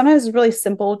 And sometimes it's really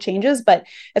simple changes, but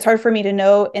it's hard for me to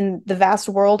know in the vast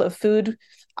world of food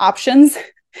options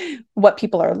what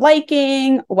people are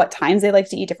liking, what times they like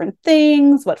to eat different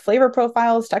things, what flavor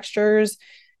profiles, textures,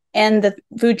 and the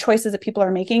food choices that people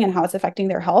are making and how it's affecting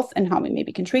their health and how we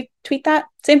maybe can tweak that.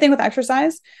 Same thing with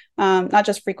exercise, not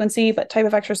just frequency, but type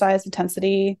of exercise,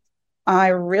 intensity. I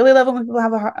really love it when people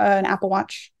have an Apple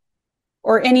Watch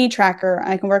or any tracker.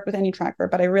 I can work with any tracker,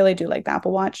 but I really do like the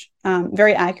Apple Watch.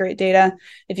 Very accurate data.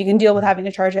 If you can deal with having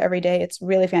to charge it every day, it's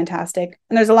really fantastic.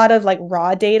 And there's a lot of like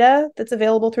raw data that's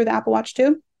available through the Apple Watch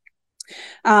too.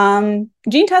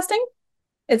 Gene testing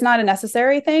is not a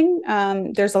necessary thing.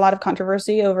 There's a lot of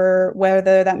controversy over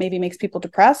whether that maybe makes people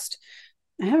depressed.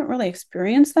 I haven't really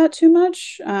experienced that too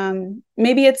much.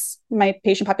 Maybe it's my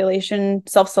patient population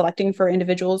self-selecting for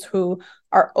individuals who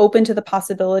are open to the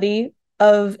possibility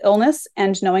of illness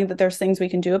and knowing that there's things we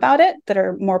can do about it that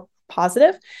are more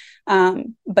positive.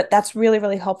 But that's really,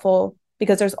 really helpful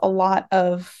because there's a lot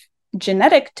of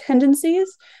genetic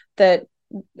tendencies that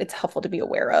it's helpful to be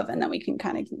aware of, and then we can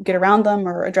kind of get around them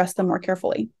or address them more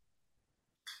carefully.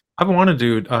 I've wanted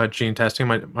to do gene testing.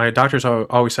 My doctor's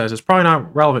always says it's probably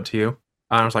not relevant to you.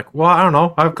 And I was like, well, I don't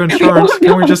know. I have good insurance.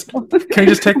 Can you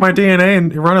just take my DNA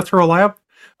and run it through a lab?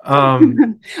 I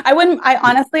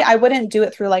wouldn't do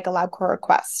it through like a LabCorp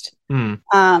request.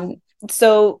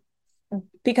 So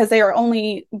because they are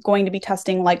only going to be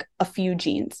testing like a few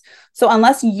genes. So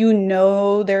unless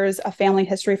there's a family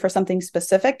history for something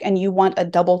specific and you want a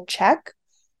double check,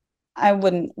 I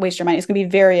wouldn't waste your money. It's going to be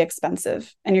very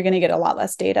expensive and you're going to get a lot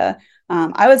less data.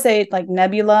 I would say like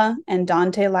Nebula and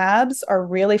Dante Labs are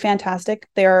really fantastic.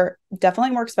 They're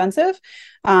definitely more expensive,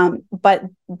 but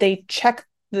they check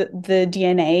the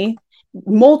DNA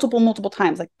multiple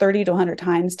times, like 30 to 100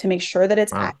 times to make sure that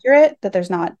it's accurate, that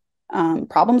there's not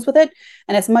problems with it.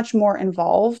 And it's much more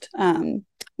involved,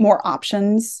 more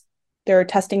options. They're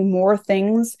testing more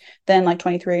things than like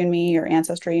 23andMe or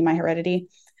Ancestry, MyHeredity.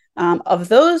 Of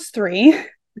those three,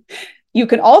 you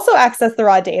can also access the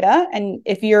raw data. And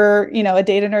if you're, a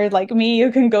data nerd like me,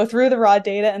 you can go through the raw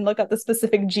data and look up the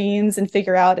specific genes and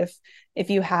figure out if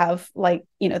you have like,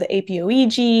 the APOE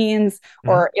genes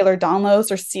or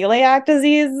Ehlers-Danlos or celiac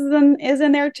disease is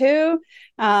in there too.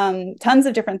 Tons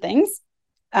of different things.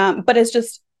 But it's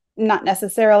just not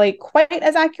necessarily quite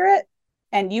as accurate.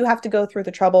 And you have to go through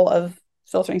the trouble of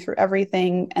filtering through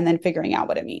everything and then figuring out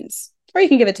what it means. Or you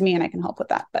can give it to me and I can help with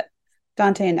that. But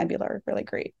Dante and Nebula are really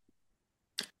great.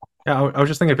 Yeah, I was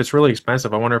just thinking if it's really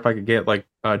expensive, I wonder if I could get like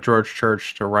George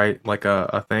Church to write like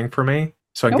a thing for me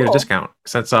so I can get a discount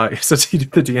since he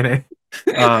did the DNA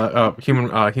human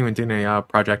DNA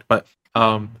project. But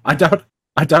I doubt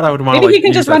I would want to. Maybe he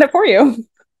can just run it for you.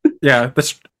 Yeah,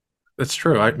 that's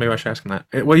true. Maybe I should ask him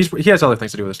that. Well, he has other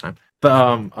things to do with his time.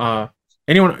 But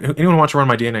anyone who wants to run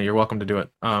my DNA, you're welcome to do it.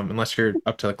 Unless you're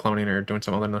up to cloning or doing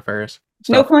some other nefarious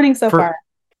stuff. No cloning so far.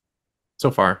 So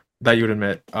far, that you would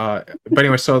admit. But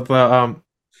anyway, so the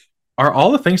are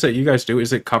all the things that you guys do,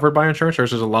 is it covered by insurance, or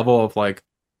is there a level of like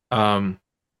or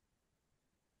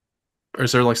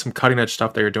is there like some cutting edge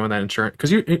stuff that you're doing that insurance?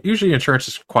 Because usually insurance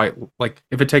is quite like,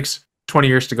 if it takes 20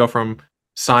 years to go from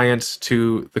science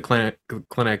to the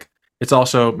clinic, it's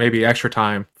also maybe extra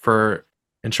time for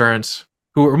insurance,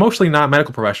 who are mostly not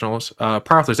medical professionals. Prior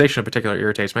authorization in particular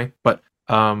irritates me, but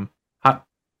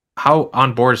how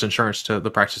on board is insurance to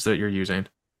the practice that you're using?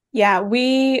 Yeah,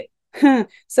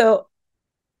 so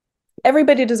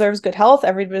everybody deserves good health.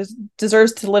 Everybody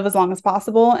deserves to live as long as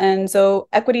possible. And so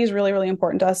equity is really, really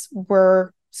important to us.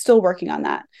 We're still working on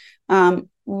that.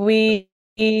 We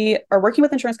are working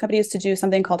with insurance companies to do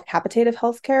something called capitative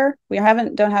healthcare. We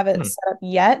don't have it set up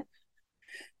yet.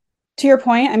 To your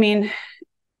point, I mean,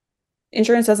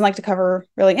 insurance doesn't like to cover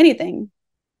really anything.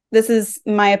 This is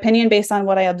my opinion based on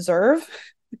what I observe,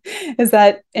 is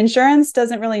that insurance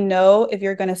doesn't really know if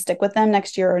you're going to stick with them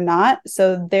next year or not.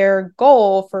 So their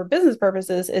goal for business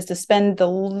purposes is to spend the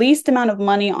least amount of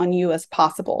money on you as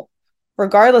possible,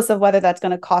 regardless of whether that's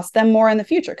going to cost them more in the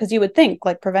future. Because you would think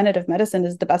like preventative medicine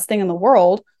is the best thing in the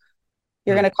world.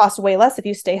 You're going to cost way less if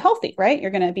you stay healthy, right? You're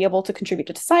going to be able to contribute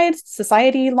to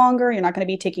society longer. You're not going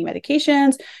to be taking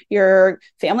medications. Your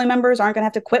family members aren't going to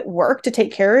have to quit work to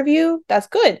take care of you. That's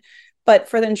good. But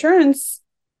for the insurance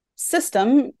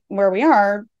system where we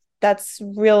are, that's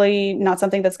really not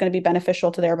something that's going to be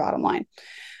beneficial to their bottom line.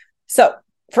 So,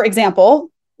 for example,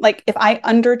 like if I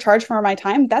undercharge for my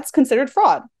time, that's considered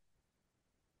fraud.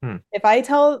 If I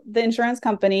tell the insurance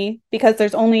company, because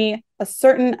there's only a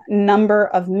certain number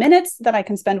of minutes that I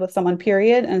can spend with someone,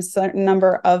 period, and a certain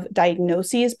number of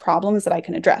diagnoses, problems that I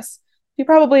can address. You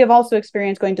probably have also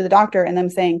experienced going to the doctor and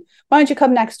them saying, why don't you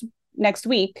come next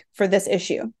week for this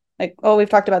issue? Like, oh, we've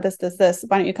talked about this.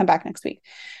 Why don't you come back next week?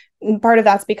 And part of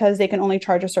that's because they can only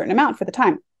charge a certain amount for the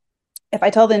time. If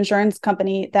I tell the insurance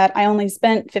company that I only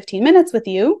spent 15 minutes with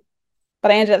you, but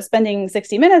I ended up spending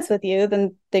 60 minutes with you,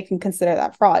 then they can consider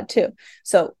that fraud too.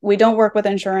 So we don't work with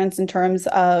insurance in terms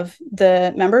of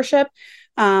the membership.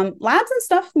 Labs and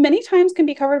stuff many times can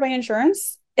be covered by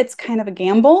insurance. It's kind of a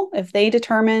gamble. If they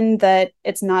determine that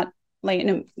it's not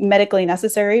medically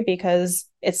necessary because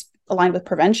it's aligned with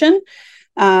prevention,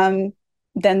 then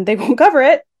they won't cover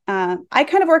it. I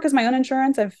kind of work as my own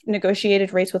insurance. I've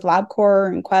negotiated rates with LabCorp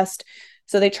and Quest.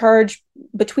 So they charge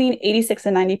between 86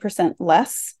 and 90%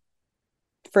 less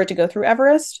for it to go through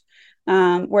Everest.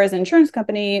 Whereas an insurance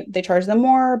company, they charge them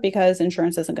more because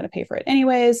insurance isn't going to pay for it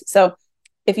anyways. So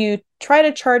if you try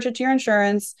to charge it to your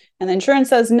insurance and the insurance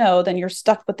says no, then you're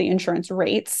stuck with the insurance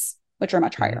rates, which are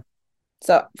much higher.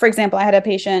 So for example, I had a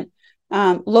patient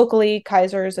locally,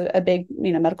 Kaiser's a big,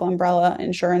 medical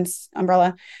insurance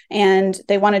umbrella, and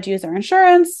they wanted to use their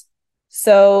insurance.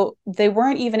 So they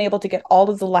weren't even able to get all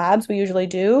of the labs we usually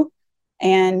do.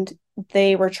 And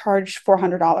they were charged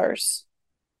 $400.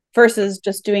 Versus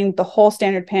just doing the whole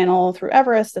standard panel through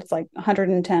Everest, it's like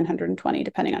 110, 120,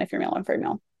 depending on if you're male or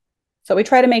female. So we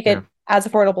try to make it as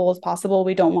affordable as possible.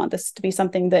 We don't want this to be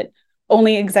something that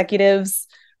only executives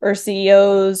or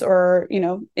CEOs or,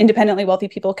 independently wealthy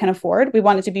people can afford. We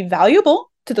want it to be valuable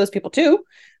to those people too,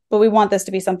 but we want this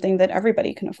to be something that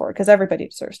everybody can afford because everybody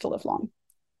deserves to live long.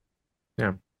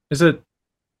 Yeah.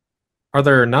 Are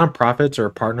there nonprofits or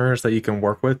partners that you can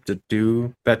work with to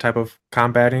do that type of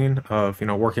combating of,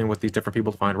 working with these different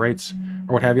people to find rates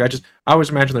or what have you? I always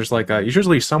imagine there's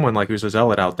usually someone who's a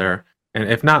zealot out there.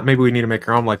 And if not, maybe we need to make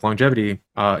our own longevity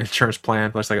insurance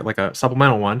plan, let's like a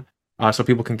supplemental one, so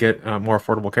people can get more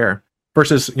affordable care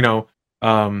versus, you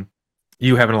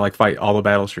having to fight all the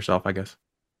battles yourself, I guess.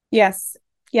 Yes,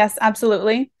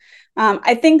 absolutely.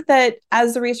 I think that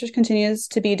as the research continues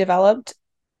to be developed,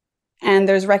 and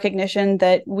there's recognition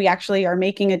that we actually are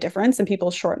making a difference in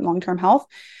people's short and long-term health,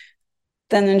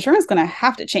 then the insurance is going to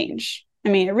have to change. I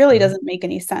mean, it really doesn't make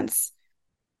any sense.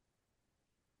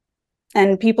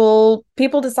 And people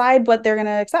decide what they're going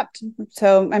to accept.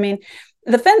 So, I mean,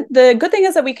 the good thing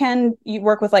is that we can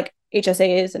work with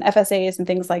HSAs and FSAs and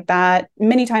things like that.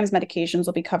 Many times medications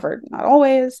will be covered, not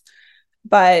always,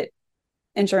 but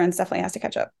insurance definitely has to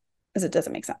catch up because it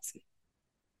doesn't make sense.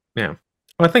 Yeah.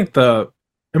 Well, I think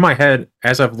in my head,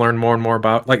 as I've learned more and more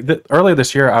about, earlier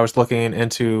this year, I was looking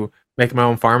into making my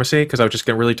own pharmacy because I was just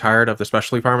getting really tired of the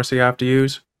specialty pharmacy I have to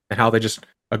use and how they just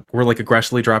were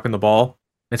aggressively dropping the ball.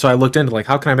 And so I looked into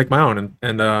how can I make my own?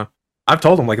 And I've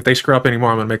told them if they screw up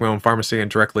anymore, I'm gonna make my own pharmacy and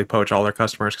directly poach all their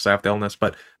customers because I have the illness.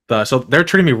 But so they're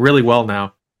treating me really well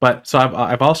now. But so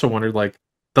I've also wondered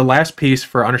the last piece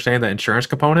for understanding the insurance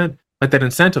component, that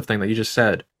incentive thing that you just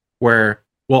said, where,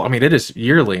 well, I mean, it is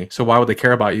yearly, so why would they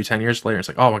care about you 10 years later? It's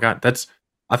oh my God,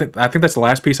 I think that's the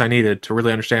last piece I needed to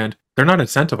really understand. They're not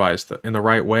incentivized in the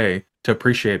right way to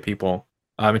appreciate people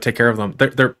and take care of them.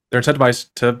 They're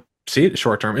incentivized to see it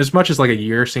short term. As much as a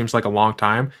year seems like a long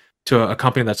time to a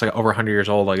company that's over 100 years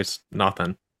old, it's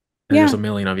nothing. And there's a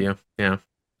million of you. Yeah,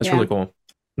 that's really cool.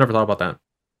 Never thought about that.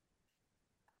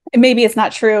 Maybe it's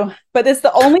not true, but it's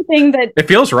the only thing that it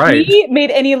feels right.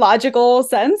 Made any logical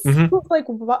sense.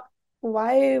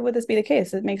 Why would this be the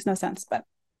case? It makes no sense, but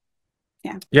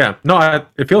yeah. Yeah, no,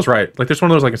 it feels right. There's one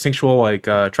of those instinctual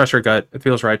trust your gut. It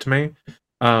feels right to me.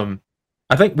 I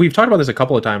think we've talked about this a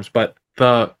couple of times, but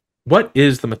what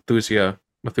is the Methuselah?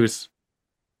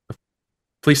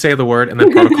 Please say the word and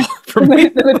then protocol for me.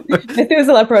 The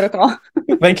Methuselah protocol.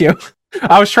 Thank you.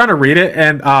 I was trying to read it,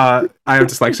 and I have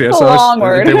dyslexia, so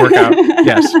it didn't work out.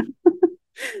 Yes.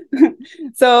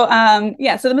 So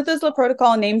the Methuselah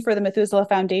Protocol, named for the Methuselah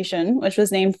Foundation, which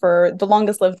was named for the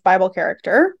longest lived Bible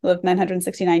character, lived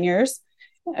 969 years,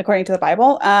 according to the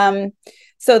Bible.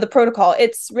 So the protocol,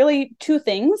 it's really two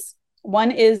things.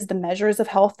 One is the measures of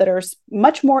health that are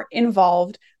much more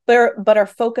involved, but are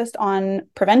focused on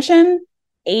prevention,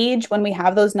 age when we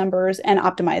have those numbers, and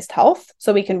optimized health.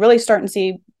 So we can really start and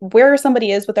see where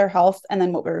somebody is with their health and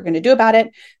then what we're going to do about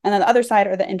it. And then the other side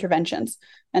are the interventions.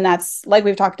 And that's, like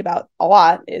we've talked about a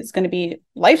lot, is going to be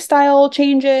lifestyle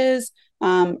changes,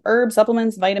 herbs,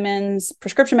 supplements, vitamins,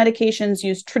 prescription medications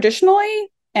used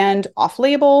traditionally and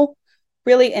off-label.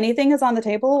 Really anything is on the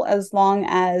table as long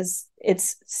as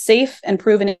it's safe and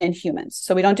proven in humans.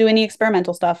 So we don't do any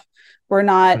experimental stuff. We're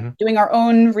not doing our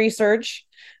own research.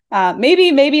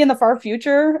 Maybe in the far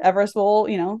future, Everest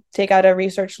will, take out a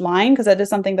research line, because that is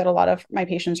something that a lot of my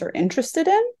patients are interested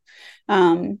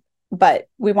in. But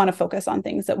we want to focus on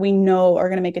things that we know are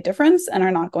going to make a difference and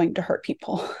are not going to hurt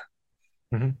people.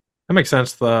 That makes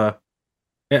sense.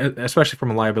 Especially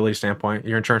from a liability standpoint,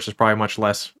 your insurance is probably much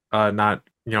less not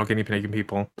guinea pigging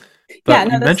people.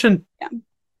 But you mentioned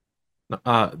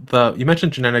you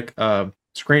mentioned genetic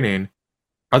screening.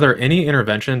 Are there any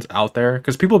interventions out there?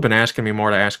 Because people have been asking me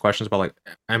more to ask questions about like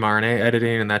mRNA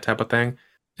editing and that type of thing.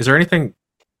 Is there anything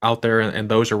out there in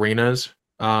those arenas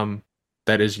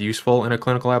that is useful in a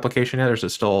clinical application yet? Or is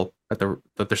it still that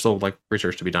there's still like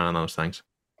research to be done on those things?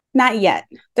 Not yet.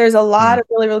 There's a lot of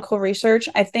really, really cool research.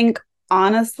 I think,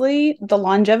 honestly, the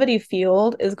longevity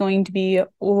field is going to be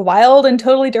wild and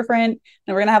totally different.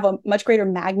 And we're going to have a much greater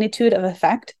magnitude of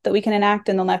effect that we can enact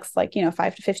in the next 5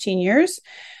 to 15 years.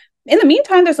 In the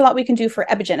meantime, there's a lot we can do for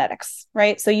epigenetics,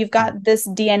 right? So you've got this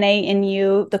DNA in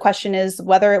you. The question is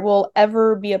whether it will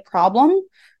ever be a problem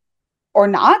or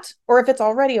not, or if it's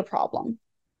already a problem.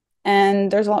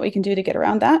 And there's a lot we can do to get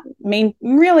around that.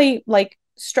 Really like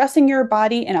stressing your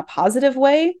body in a positive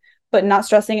way, but not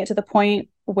stressing it to the point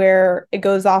where it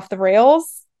goes off the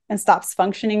rails and stops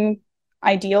functioning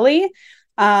ideally.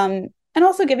 And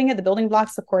also giving it the building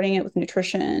blocks, supporting it with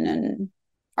nutrition and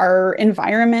our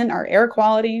environment, our air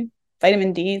quality,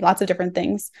 vitamin D, lots of different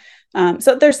things.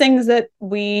 So there's things that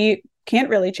we can't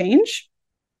really change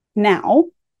now,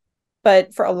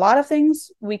 but for a lot of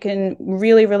things, we can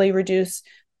really, really reduce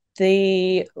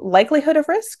the likelihood of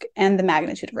risk and the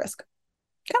magnitude of risk.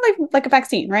 Kind of like a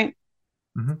vaccine, right?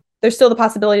 There's still the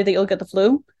possibility that you'll get the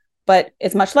flu, but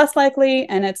it's much less likely,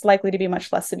 and it's likely to be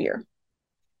much less severe.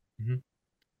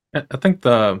 I think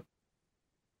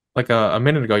a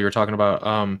minute ago you were talking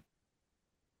about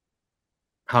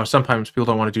how sometimes people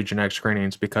don't want to do genetic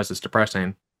screenings because it's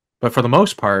depressing, but for the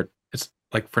most part, it's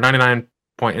like for 99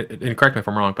 and correct me if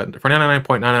I'm wrong, but for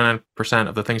 99.99%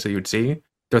 of the things that you would see,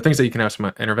 there are things that you can have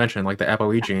some intervention, like the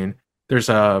ApoE gene. There's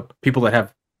people that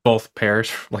have both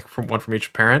pairs, like one from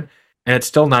each parent, and it's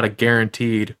still not a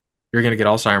guaranteed you're going to get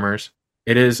Alzheimer's.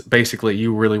 It is basically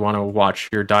you really want to watch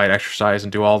your diet, exercise,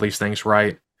 and do all these things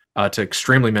right to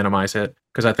extremely minimize it.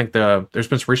 Because I think there's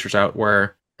been some research out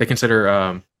where they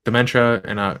consider dementia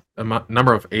and a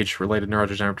number of age-related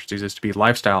neurodegenerative diseases to be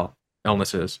lifestyle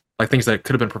illnesses, like things that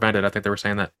could have been prevented. I think they were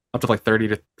saying that up to like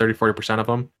 40% of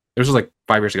them. This was like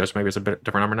 5 years ago, so maybe it's a bit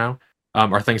different number now.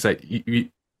 Are things that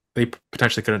they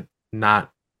potentially could have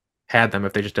not had them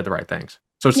if they just did the right things.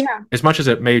 So it's, as much as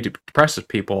it may depress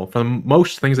people, for the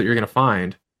most things that you're going to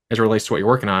find as it relates to what you're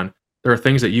working on, there are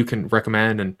things that you can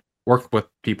recommend and work with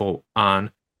people on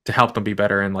to help them be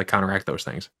better and like counteract those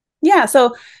things. Yeah.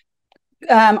 So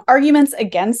arguments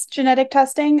against genetic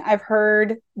testing, I've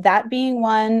heard that being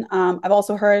one. I've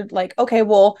also heard like, okay,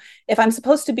 well, if I'm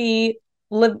supposed to be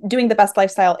doing the best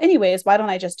lifestyle anyways, why don't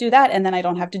I just do that? And then I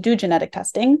don't have to do genetic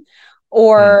testing.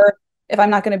 Or if I'm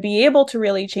not going to be able to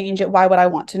really change it, why would I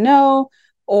want to know?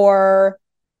 Or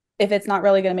if it's not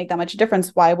really going to make that much difference,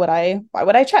 why would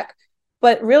I check?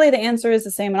 But really the answer is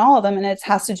the same in all of them. And it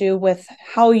has to do with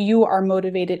how you are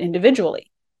motivated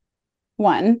individually.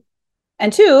 One.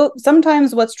 And two,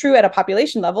 sometimes what's true at a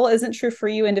population level isn't true for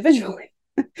you individually.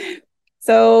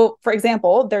 So, for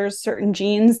example, there's certain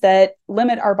genes that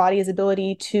limit our body's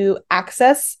ability to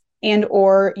access and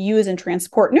or use and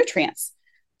transport nutrients.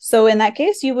 So in that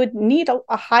case, you would need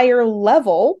a higher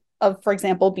level of, for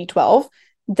example, B12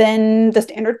 than the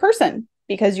standard person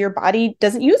because your body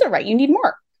doesn't use it right. You need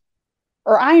more.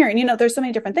 Or iron, there's so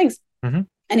many different things. And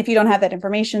if you don't have that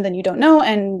information, then you don't know,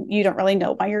 and you don't really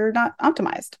know why you're not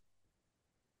optimized.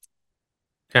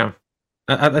 Yeah.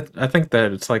 I think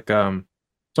that it's like some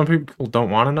people don't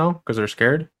want to know because they're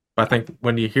scared. But I think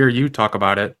when you hear you talk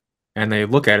about it and they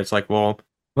look at it, it's like, well,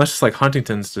 unless it's like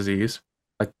Huntington's disease,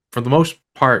 like for the most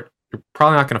part, you're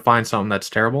probably not going to find something that's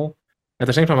terrible. At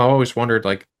the same time, I've always wondered,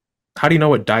 like, how do you know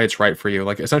what diet's right for you?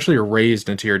 Like, essentially, you're raised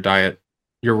into your diet.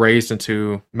 You're raised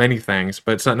into many things,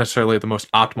 but it's not necessarily the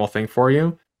most optimal thing for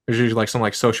you. There's usually like some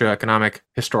like socioeconomic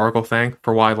historical thing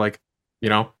for why, like, you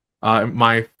know,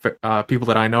 my people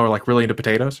that I know are like really into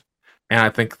potatoes, and I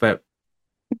think that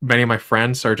many of my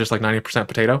friends are just like 90%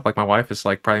 potato. Like my wife is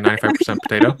like probably 95%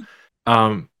 potato,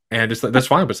 and it's that's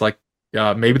fine. But it's like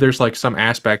maybe there's like some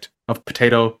aspect of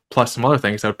potato plus some other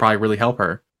things that would probably really help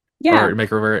her Yeah. or make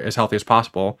her very, as healthy as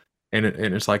possible. And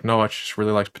it's like no, she just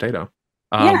really likes potato.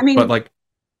 Yeah. I But mean, like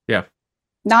yeah,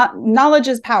 not knowledge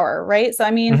is power, right? So,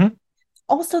 I mean, hmm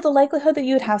also the likelihood that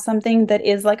you would have something that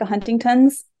is like a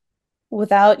Huntington's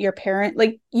without your parent,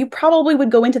 like you probably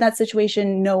would go into that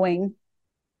situation knowing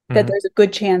that hmm there's a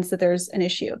good chance that there's an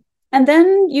issue. And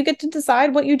then you get to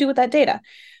decide what you do with that data.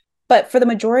 But for the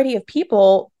majority of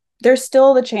people, there's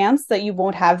still the chance that you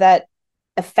won't have that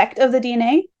effect of the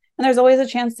DNA. And there's always a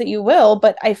chance that you will.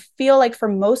 But I feel like for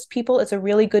most people, it's a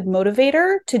really good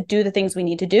motivator to do the things we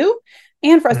need to do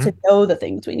and for us to hmm know the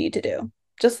things we need to do.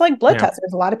 Just like blood yeah. tests,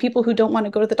 there's a lot of people who don't want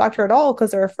to go to the doctor at all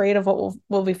because they're afraid of what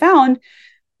will be found.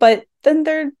 But then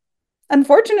they're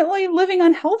unfortunately living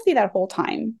unhealthy that whole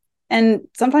time. And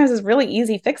sometimes it's really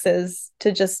easy fixes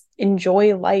to just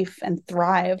enjoy life and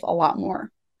thrive a lot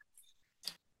more.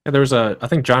 Yeah, there was I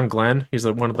think John Glenn, he's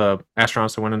one of the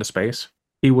astronauts that went into space.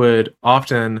 He would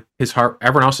often,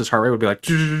 everyone else's heart rate would be like,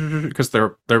 because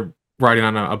they're riding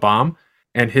on a bomb.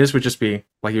 And his would just be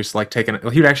like, he was like he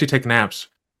would actually take naps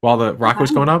while the rocket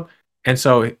was Wow. going up. And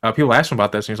so people asked him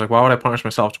about this, and he's like, why would I punish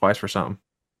myself twice for something?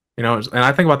 You know, and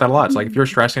I think about that a lot. It's like if you're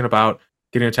stressing about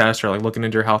getting a test or like looking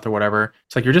into your health or whatever,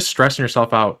 it's like you're just stressing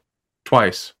yourself out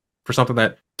twice for something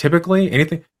that typically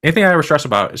anything I ever stress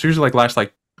about, it's usually like lasts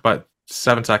like about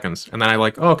 7 seconds, and then I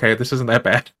like, oh, okay, this isn't that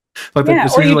bad. Like Yeah,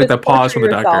 it's or usually you like just that pause torture from the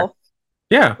doctor. yourself.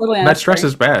 Yeah, Totally and that stress unnecessary.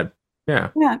 is bad.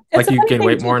 Yeah, Yeah, it's like a you funny gain thing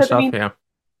weight too, more and because I stuff. mean, Yeah.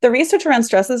 the research around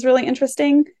stress is really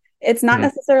interesting. It's not hmm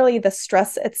necessarily the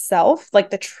stress itself, like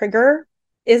the trigger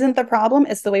isn't the problem,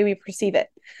 it's the way we perceive it.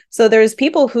 So there's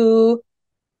people who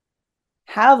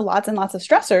have lots and lots of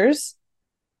stressors,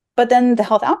 but then the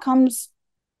health outcomes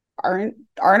aren't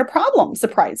a problem,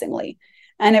 surprisingly.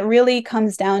 And it really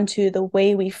comes down to the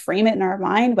way we frame it in our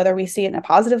mind, whether we see it in a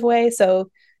positive way.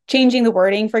 So changing the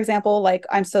wording, for example, like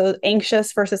I'm so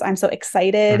anxious versus I'm so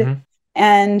excited, hmm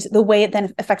and the way it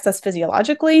then affects us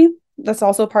physiologically. That's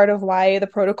also part of why the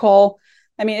protocol,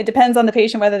 I mean, it depends on the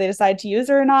patient whether they decide to use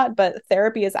it or not, but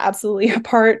therapy is absolutely a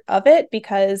part of it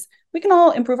because we can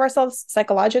all improve ourselves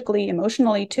psychologically,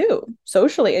 emotionally too,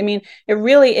 socially. I mean, it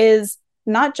really is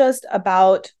not just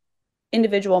about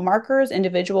individual markers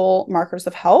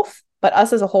of health, but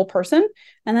us as a whole person,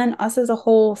 and then us as a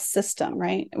whole system,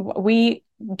 right? We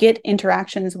get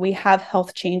interactions, we have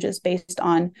health changes based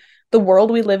on the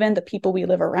world we live in, the people we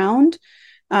live around.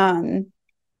 Um,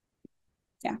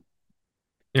 yeah.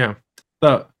 Yeah.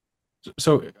 The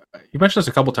so you mentioned this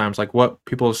a couple times, like what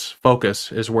people's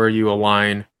focus is where you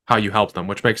align how you help them,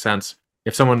 which makes sense.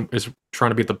 If someone is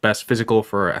trying to be the best physical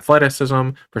for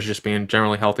athleticism versus just being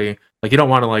generally healthy, like you don't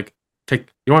want to like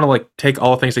take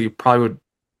all the things that you probably would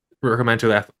recommend to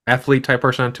the athlete type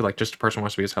person to like just a person who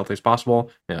wants to be as healthy as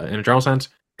possible in a general sense,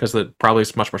 because that probably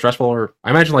is much more stressful. Or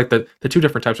I imagine like the two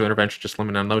different types of intervention, just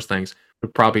limited on those things,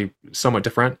 would probably be somewhat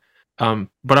different.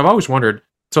 But I've always wondered.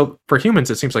 So for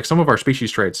humans, it seems like some of our species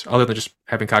traits, other than just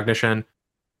having cognition,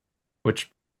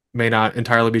 which may not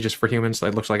entirely be just for humans,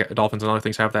 it looks like dolphins and other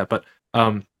things have that. But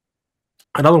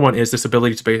another one is this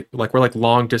ability to be like we're like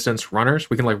long distance runners.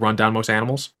 We can like run down most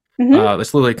animals. Mm-hmm.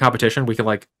 It's literally a competition. We can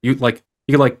you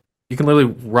can literally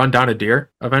run down a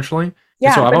deer eventually.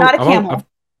 And so Yeah, but not a camel.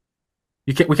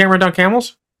 we can't run down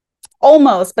camels.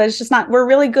 Almost, but it's just not. We're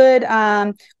really good.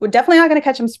 We're definitely not going to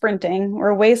catch them sprinting.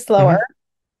 We're way slower. hmm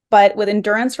But with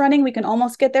endurance running, we can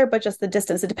almost get there, but just the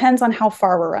distance. It depends on how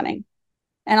far we're running,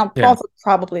 and Yeah, also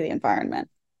probably the environment.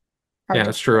 yeah, Hard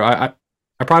to. that's true. I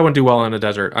probably wouldn't do well in the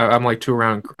desert. I'm like too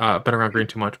around, been around green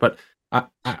too much. But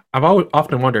I've always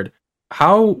often wondered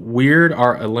how weird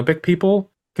are Olympic people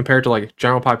compared to like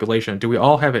general population. Do we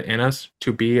all have it in us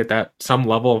to be at that some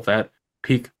level of that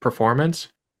peak performance,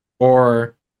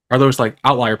 or are those like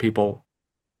outlier people?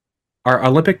 Are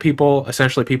Olympic people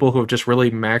essentially people who have just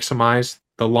really maximized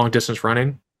the long distance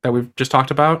running that we've just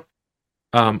talked about?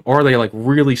 Or are they like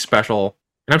really special?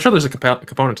 And I'm sure there's a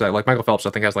component to that. Like Michael Phelps,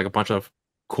 I think has like a bunch of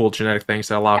cool genetic things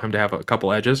that allow him to have a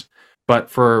couple edges. But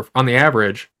for on the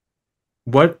average,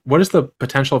 what is the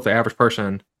potential of the average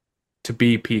person to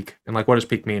be peak, and like what does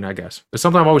peak mean? I guess it's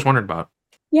something I've always wondered about.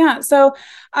 Yeah, so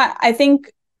I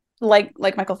think like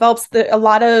Michael Phelps, a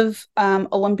lot of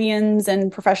Olympians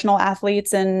and professional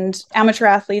athletes and amateur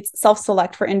athletes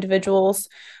self-select for individuals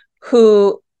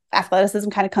who athleticism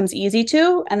kind of comes easy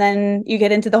to. And then you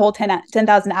get into the whole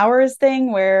 10,000 hours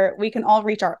thing where we can all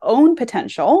reach our own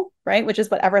potential, right? Which is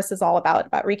what Everest is all about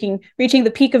reaching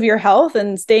the peak of your health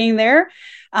and staying there.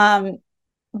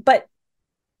 But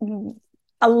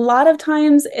a lot of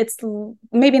times it's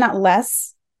maybe not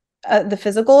less the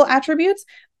physical attributes,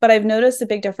 but I've noticed a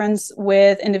big difference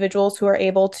with individuals who are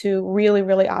able to really,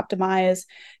 really optimize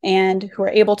and who are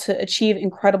able to achieve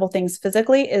incredible things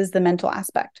physically is the mental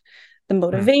aspect, the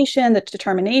motivation, the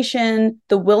determination,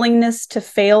 the willingness to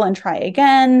fail and try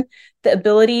again, the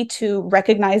ability to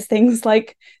recognize things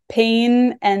like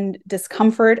pain and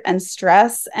discomfort and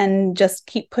stress and just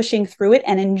keep pushing through it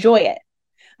and enjoy it.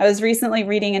 I was recently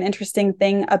reading an interesting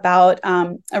thing about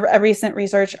a recent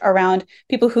research around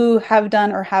people who have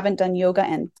done or haven't done yoga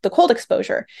and the cold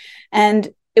exposure. And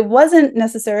it wasn't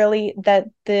necessarily that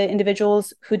the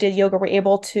individuals who did yoga were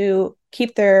able to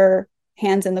keep their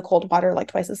hands in the cold water like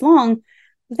twice as long.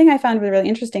 The thing I found really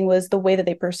interesting was the way that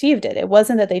they perceived it. It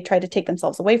wasn't that they tried to take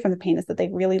themselves away from the pain, it's that they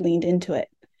really leaned into it.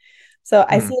 So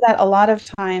I see that a lot of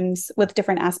times with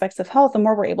different aspects of health, the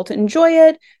more we're able to enjoy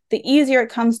it, the easier it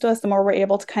comes to us, the more we're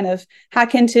able to kind of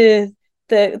hack into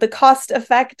the cost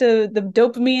effect of the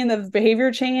dopamine of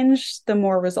behavior change, the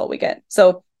more result we get.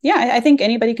 So yeah, I think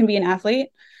anybody can be an athlete.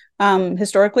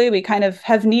 Historically, we kind of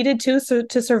have needed to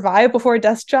survive before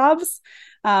desk jobs.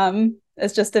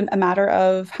 It's just a matter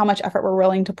of how much effort we're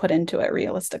willing to put into it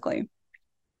realistically.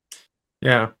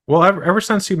 Yeah. Well, ever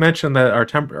since you mentioned that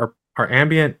our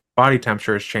ambient body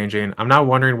temperature is changing, I'm now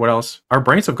wondering what else. Our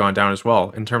brains have gone down as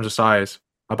well in terms of size,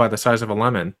 about the size of a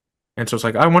lemon, and so it's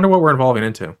like I wonder what we're evolving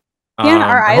into. Yeah, and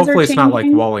our eyes are Hopefully, it's not like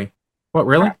changing. Wally. What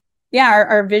really? Yeah,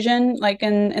 our vision, like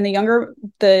in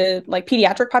the like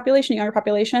pediatric population, younger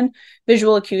population,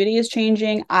 visual acuity is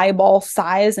changing, eyeball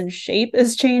size and shape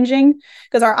is changing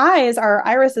because our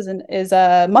iris is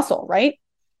a muscle, right?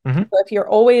 Hmm. So if you're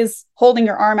always holding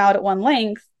your arm out at one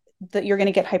length, that you're going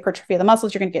to get hypertrophy of the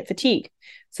muscles, you're going to get fatigue.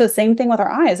 So same thing with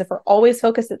our eyes. If we're always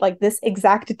focused at like this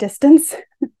exact distance,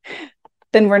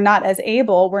 then we're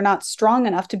not strong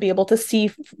enough to be able to see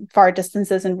far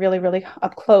distances and really, really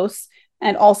up close.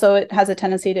 And also it has a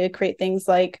tendency to create things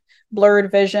like blurred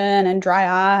vision and dry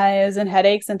eyes and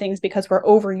headaches and things because we're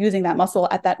overusing that muscle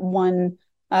at that one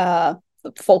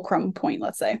fulcrum point,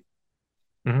 let's say.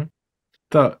 Hmm.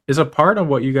 Is a part of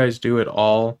what you guys do at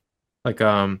all like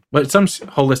but it's some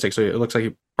holistic, so it looks like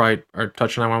you probably are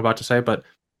touching on what I'm about to say, but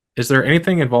is there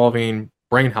anything involving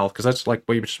brain health? Because that's like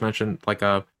what you just mentioned, like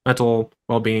mental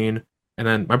well-being, and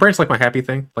then my brain's like my happy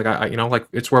thing. Like like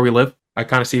it's where we live. I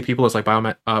kind of see people as like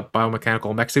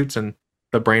biomechanical mech suits, and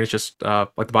the brain is just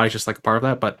like the body's just like a part of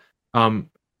that. But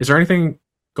is there anything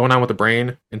going on with the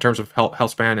brain in terms of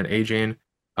health span and aging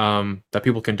that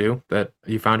people can do that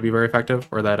you found to be very effective,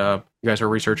 or that you guys are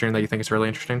researching that you think is really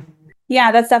interesting?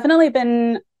 Yeah, that's definitely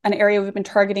been an area we've been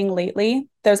targeting lately.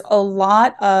 There's a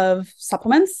lot of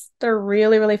supplements that are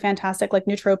really, really fantastic, like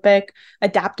nootropic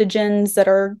adaptogens that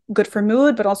are good for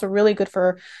mood, but also really good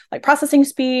for like processing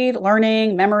speed,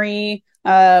 learning, memory,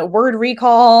 word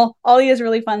recall, all these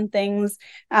really fun things.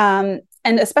 And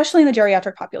especially in the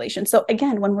geriatric population. So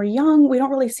again, when we're young, we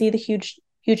don't really see the huge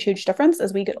difference.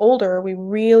 As we get older, we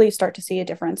really start to see a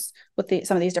difference with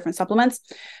some of these different supplements.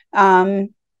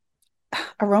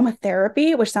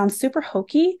 Aromatherapy, which sounds super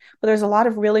hokey, but there's a lot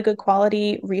of really good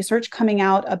quality research coming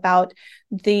out about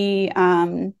the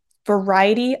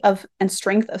variety of and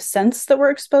strength of scents that we're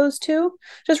exposed to,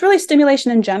 just really stimulation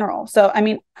in general. So, I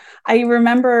mean, I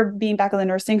remember being back on the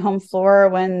nursing home floor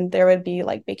when there would be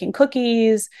like baking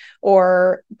cookies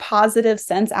or positive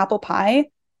scents, apple pie.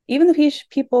 Even the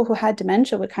people who had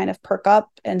dementia would kind of perk up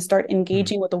and start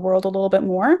engaging with the world a little bit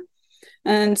more.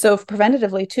 And so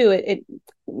preventatively too, it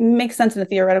makes sense in a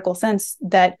theoretical sense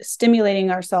that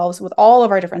stimulating ourselves with all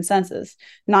of our different senses,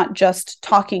 not just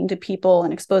talking to people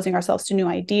and exposing ourselves to new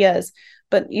ideas,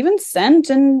 but even scent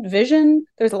and vision.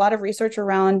 There's a lot of research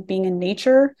around being in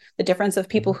nature, the difference of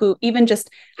people who even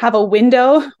just have a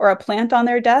window or a plant on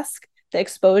their desk. The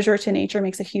exposure to nature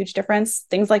makes a huge difference.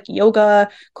 Things like yoga,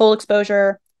 cold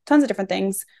exposure, tons of different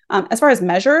things. As far as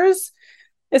measures,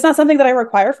 it's not something that I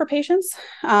require for patients,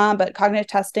 but cognitive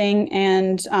testing.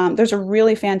 And there's a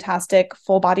really fantastic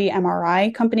full body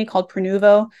MRI company called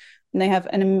Pronuvo. And they have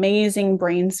an amazing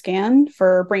brain scan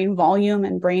for brain volume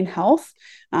and brain health.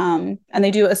 And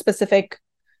they do a specific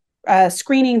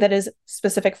screening that is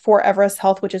specific for Everest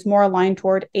Health, which is more aligned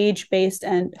toward age-based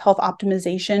and health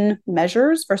optimization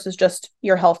measures versus just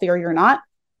you're healthy or you're not.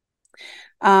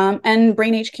 And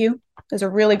Brain HQ is a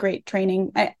really great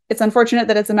training. It's unfortunate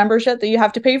that it's a membership that you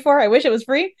have to pay for. I wish it was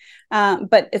free,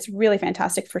 but it's really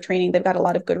fantastic for training. They've got a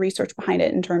lot of good research behind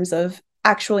it in terms of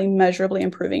actually measurably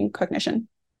improving cognition.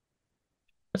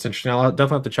 That's interesting. I'll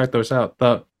definitely have to check those out.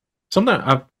 Something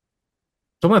I've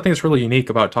something I think is really unique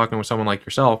about talking with someone like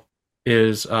yourself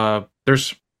is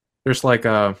there's like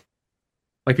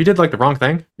if you did like the wrong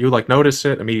thing, you would like notice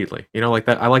it immediately. You know, like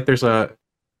that. I like there's a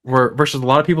where versus a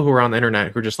lot of people who are on the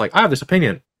internet who are just like, I have this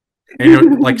opinion. And you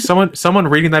know, like someone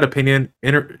reading that opinion,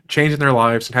 changing their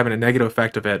lives and having a negative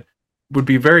effect of it would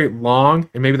be very long,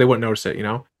 and maybe they wouldn't notice it. You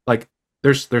know, like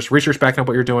there's research backing up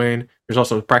what you're doing. There's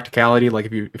also practicality. Like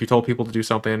if you told people to do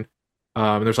something,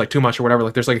 and there's like too much or whatever,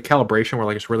 like there's like a calibration where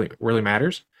like it's really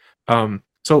matters. So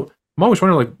I'm always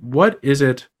wondering like what is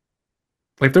it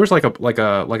like if there was like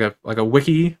a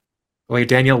wiki, like a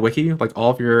Danielle wiki, like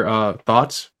all of your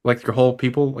thoughts, like your whole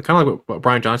people, like kind of like what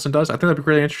Brian Johnson does. I think that'd be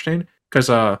really interesting because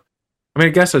I mean,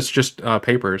 I guess it's just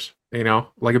papers, you know,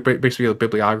 like basically a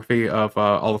bibliography of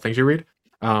all the things you read.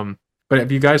 But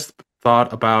have you guys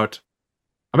thought about?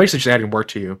 I'm basically just adding work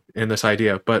to you in this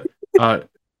idea, but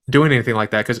doing anything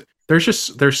like that because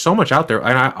there's so much out there,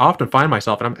 and I often find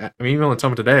myself, and I'm emailing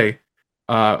someone today.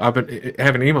 I've been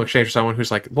having an email exchange with someone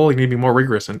who's like, "Well, you need to be more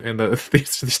rigorous in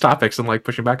these topics and like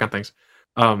pushing back on things."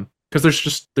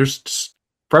 Because there's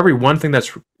for every one thing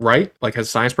that's right, like as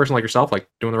a science person like yourself, like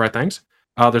doing the right things.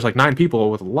 There's like 9 people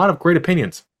with a lot of great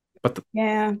opinions, but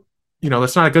Yeah. you know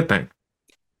that's not a good thing.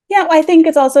 Yeah, I think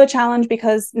it's also a challenge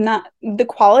because not the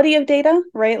quality of data,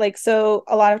 right? Like, so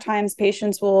a lot of times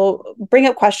patients will bring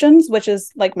up questions, which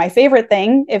is like my favorite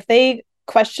thing. If they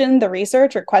question the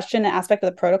research or question an aspect of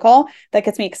the protocol, that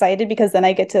gets me excited because then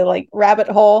I get to like rabbit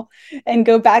hole and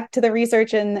go back to the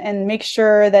research and make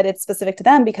sure that it's specific to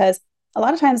them because a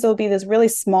lot of times there'll be these really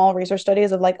small research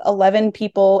studies of like 11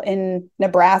 people in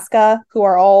Nebraska who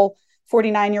are all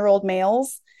 49-year-old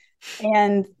males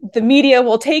and the media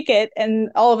will take it and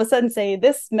all of a sudden say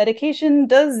this medication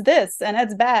does this and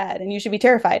it's bad and you should be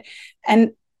terrified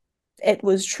and it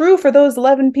was true for those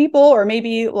 11 people or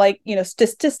maybe like you know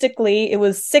statistically it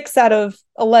was 6 out of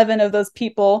 11 of those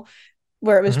people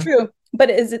where it was true but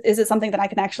is it something that I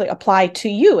can actually apply to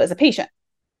you as a patient?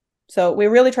 So we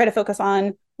really try to focus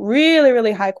on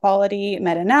really high quality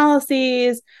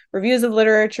meta-analyses, reviews of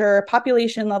literature,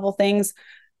 population level things,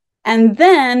 and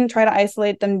then try to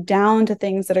isolate them down to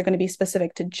things that are going to be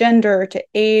specific to gender, to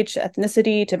age, to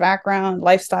ethnicity, to background,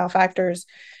 lifestyle factors.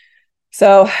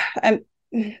 So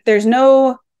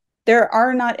there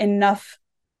are not enough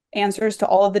answers to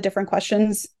all of the different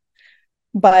questions,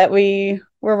 but we're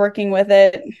working with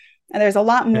it. And there's a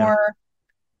lot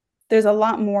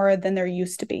more than there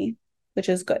used to be, which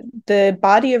is good. The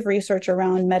body of research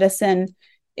around medicine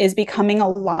is becoming a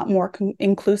lot more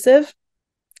inclusive.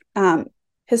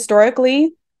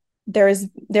 Historically, there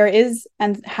is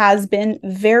and has been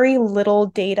very little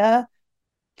data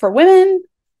for women,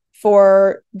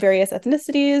 for various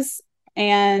ethnicities,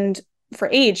 and for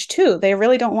age too. They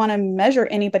really don't want to measure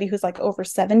anybody who's like over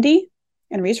 70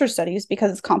 in research studies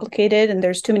because it's complicated and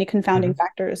there's too many confounding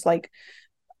factors like,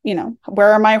 you know,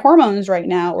 where are my hormones right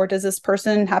now? Or does this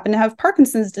person happen to have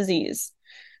Parkinson's disease?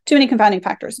 Too many confounding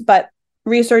factors. But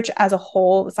research as a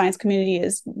whole, the science community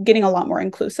is getting a lot more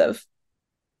inclusive.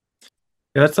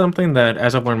 Yeah, that's something that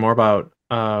as I've learned more about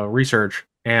research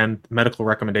and medical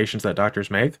recommendations that doctors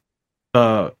make,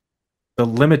 the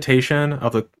limitation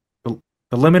of the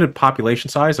limited population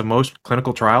size of most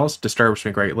clinical trials disturbs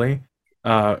me greatly.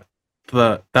 It's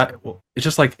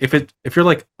just like if you're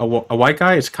like a white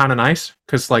guy, it's kind of nice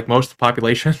because like most of the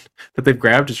population that they've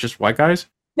grabbed is just white guys.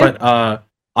 Yep. But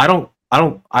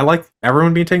I like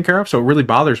everyone being taken care of, so it really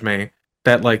bothers me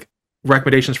that like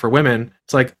recommendations for women,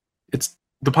 it's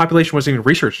the population wasn't even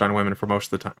researched on women for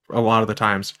most of the time, a lot of the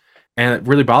times, and it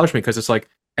really bothers me because it's like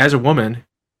as a woman,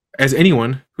 as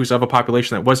anyone who's of a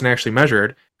population that wasn't actually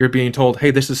measured, you're being told,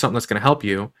 hey, this is something that's going to help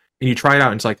you, and you try it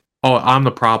out, and it's like, oh, I'm the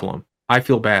problem. I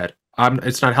feel bad.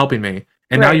 It's not helping me.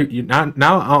 And Right.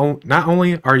 not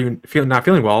only are you not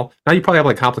feeling well, now you probably have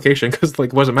like complication because like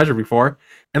it wasn't measured before,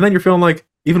 and then you're feeling like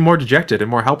even more dejected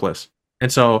and more helpless.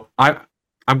 And so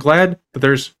I'm glad that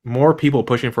there's more people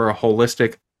pushing for a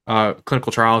holistic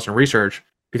clinical trials and research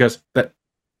because that,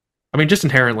 I mean, just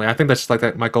inherently, I think that's like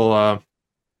that Michael.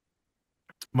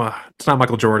 It's not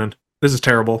Michael Jordan. This is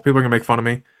terrible. People are gonna make fun of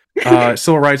me.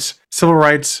 Civil rights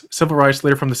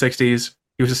leader from the '60s.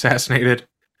 He was assassinated.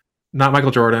 Not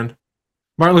Michael Jordan.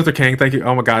 Martin Luther King. Thank you.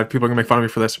 Oh my God, people are gonna make fun of me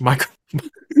for this.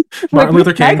 Like Martin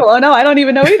Luther King. Michael. Oh no, I don't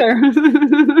even know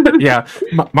either. Yeah,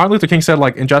 Martin Luther King said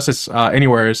like injustice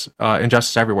anywhere is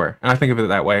injustice everywhere, and I think of it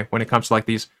that way when it comes to like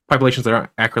these populations that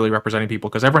aren't accurately representing people,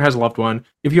 because everyone has a loved one.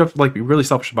 If you have to like be really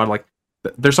selfish about it, like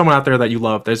there's someone out there that you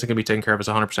love that isn't going to be taken care of as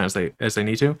 100% as they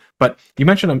need to. But you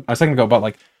mentioned a second ago about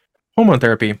like hormone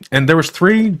therapy, and there was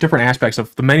three different aspects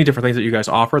of the many different things that you guys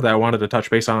offer that I wanted to touch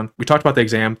base on. We talked about the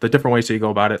exam, the different ways that you go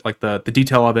about it, like the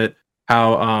detail of it,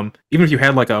 how even if you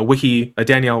had like a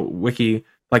Danielle wiki,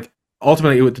 like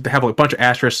ultimately it would have a bunch of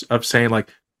asterisks of saying like,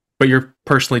 but you're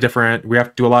personally different, we have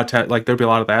to do a lot of like there'd be a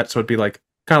lot of that, so it'd be like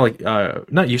kind of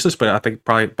like not useless, but I think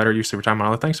probably better use of your time on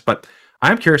other things. But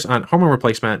I'm curious on hormone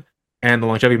replacement and the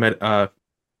longevity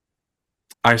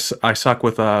I suck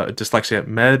with dyslexia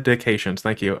medications.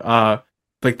 Thank you.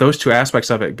 Like those two aspects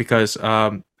of it, because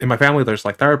in my family there's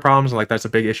like thyroid problems, and like that's a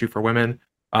big issue for women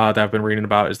that I've been reading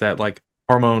about, is that like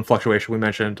hormone fluctuation. We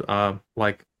mentioned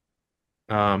like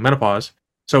menopause.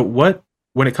 So what,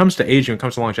 when it comes to aging, when it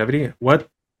comes to longevity, what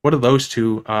do those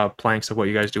two planks of what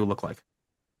you guys do look like?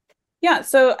 Yeah,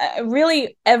 so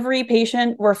really every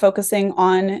patient we're focusing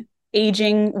on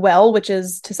aging well, which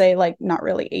is to say like not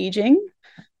really aging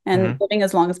and living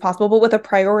as long as possible, but with a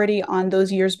priority on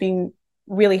those years being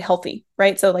really healthy,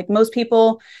 right? So like most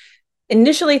people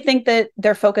initially think that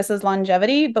their focus is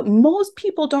longevity, but most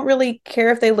people don't really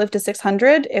care if they live to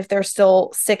 600 if they're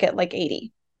still sick at like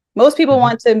 80. Most people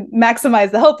want to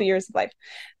maximize the healthy years of life.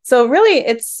 So really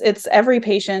it's every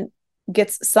patient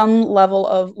gets some level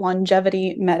of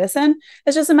longevity medicine.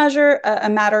 It's just a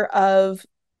matter of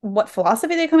what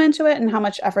philosophy they come into it and how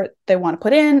much effort they want to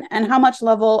put in and how much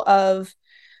level of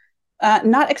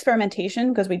not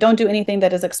experimentation, because we don't do anything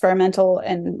that is experimental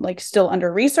and like still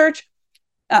under research.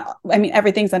 I mean,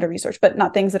 everything's under research, but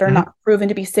not things that are not proven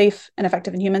to be safe and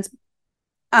effective in humans.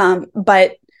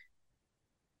 But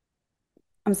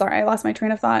I'm sorry, I lost my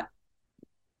train of thought.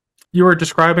 You were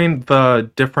describing the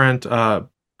different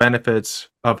benefits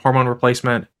of hormone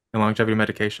replacement and longevity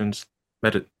medications.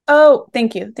 Oh,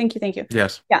 thank you. Thank you. Thank you.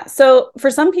 Yes. Yeah. So for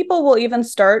some people, we'll even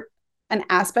start an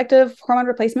aspect of hormone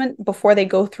replacement before they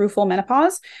go through full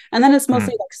menopause. And then it's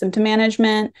mostly like symptom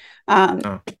management.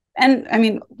 And I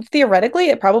mean, theoretically,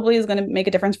 it probably is going to make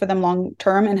a difference for them long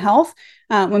term in health.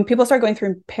 When people start going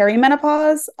through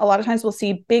perimenopause, a lot of times we'll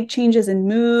see big changes in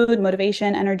mood,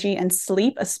 motivation, energy, and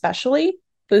sleep, especially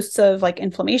boosts of like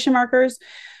inflammation markers.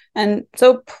 And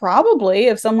so probably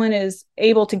if someone is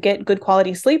able to get good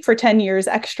quality sleep for 10 years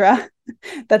extra,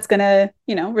 that's going to,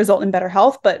 result in better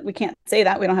health. But we can't say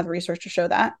that. We don't have the research to show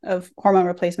that of hormone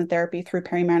replacement therapy through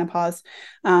perimenopause.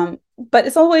 But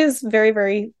it's always very,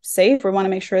 very safe. We want to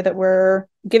make sure that we're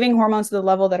giving hormones to the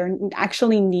level that are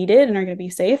actually needed and are going to be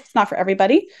safe. It's not for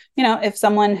everybody. If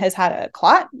someone has had a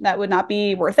clot, that would not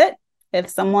be worth it. If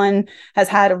someone has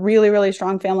had a really, really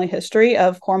strong family history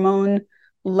of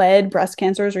hormone-led breast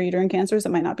cancers or uterine cancers, it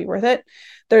might not be worth it.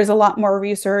 There's a lot more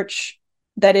research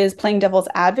that is playing devil's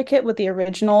advocate with the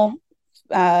original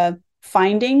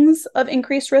findings of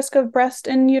increased risk of breast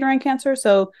and uterine cancer.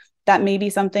 So that may be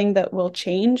something that will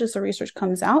change as the research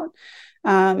comes out.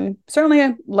 Certainly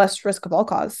a less risk of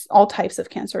all types of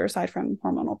cancer aside from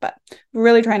hormonal, but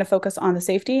really trying to focus on the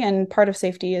safety. And part of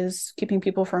safety is keeping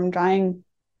people from dying.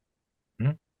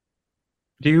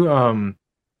 Do you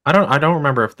I don't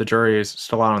remember if the jury is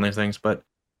still out on these things, but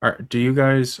do you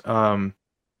guys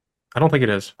I don't think it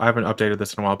is. I haven't updated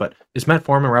this in a while, but is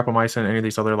metformin, rapamycin, any of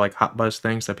these other like hot buzz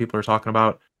things that people are talking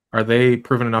about, are they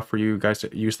proven enough for you guys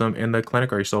to use them in the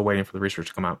clinic, or are you still waiting for the research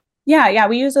to come out? Yeah,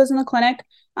 we use those in the clinic.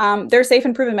 They're safe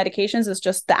and proven medications. It's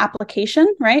just the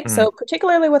application, right? So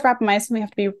particularly with rapamycin, we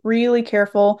have to be really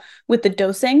careful with the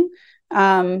dosing.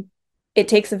 It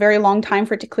takes a very long time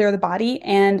for it to clear the body,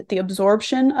 and the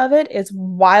absorption of it is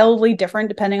wildly different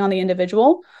depending on the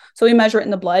individual. So we measure it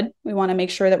in the blood. We want to make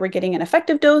sure that we're getting an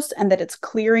effective dose and that it's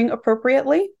clearing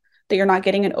appropriately, that you're not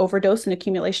getting an overdose and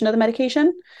accumulation of the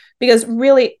medication. Because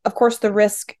really, of course, the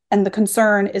risk and the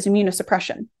concern is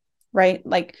immunosuppression, right?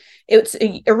 Like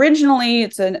originally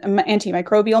it's an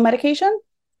antimicrobial medication,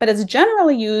 but it's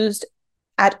generally used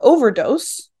at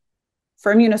overdose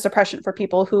for immunosuppression for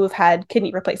people who have had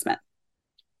kidney replacement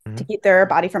to keep their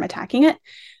body from attacking it.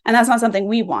 And that's not something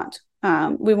we want.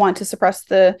 We want to suppress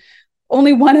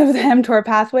only one of the mTOR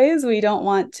pathways. We don't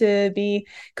want to be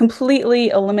completely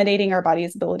eliminating our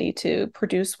body's ability to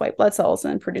produce white blood cells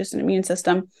and produce an immune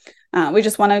system. We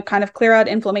just want to kind of clear out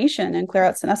inflammation and clear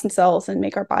out senescent cells and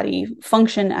make our body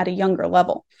function at a younger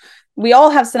level. We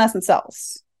all have senescent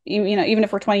cells. Even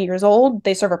if we're 20 years old,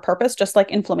 they serve a purpose, just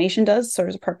like inflammation does,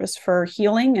 serves a purpose for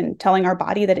healing and telling our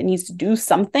body that it needs to do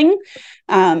something.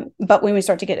 But when we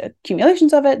start to get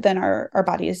accumulations of it, then our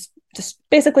body is just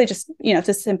basically just,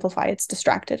 to simplify, it's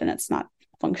distracted and it's not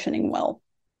functioning well.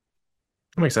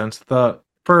 That makes sense.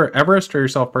 For Everest or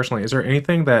yourself personally, is there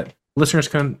anything that listeners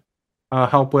can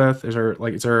help with? Is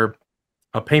there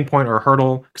a pain point or a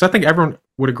hurdle? Because I think everyone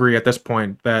would agree at this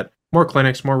point that more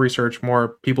clinics, more research,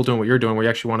 more people doing what you're doing, where you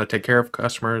actually want to take care of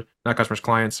customers, not customers,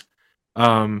 clients.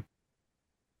 Um,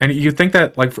 and you think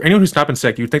that, like, for anyone who's not been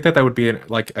sick, you think that that would be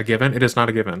like a given. It is not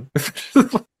a given.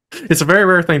 It's a very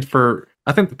rare thing for.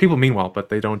 I think people mean well, but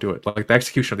they don't do it. Like the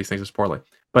execution of these things is poorly.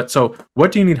 But so,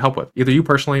 what do you need help with, either you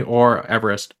personally or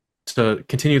Everest, to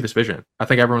continue this vision? I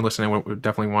think everyone listening would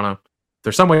definitely want to.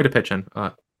 There's some way to pitch in.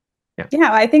 Yeah.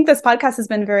 Yeah, I think this podcast has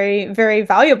been very, very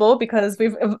valuable because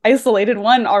we've isolated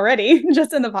one already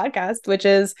just in the podcast, which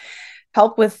is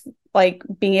help with like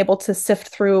being able to sift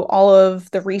through all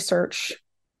of the research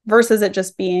versus it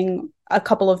just being a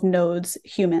couple of nodes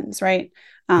humans, right?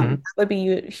 That would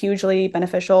be hugely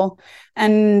beneficial.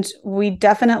 And we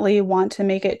definitely want to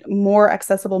make it more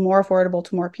accessible, more affordable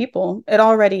to more people. It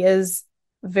already is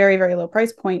very, very low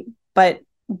price point, but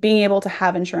being able to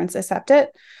have insurance accept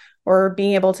it or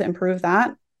being able to improve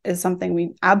that is something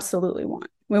we absolutely want.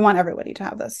 We want everybody to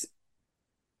have this.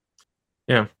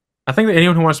 Yeah. I think that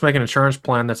anyone who wants to make an insurance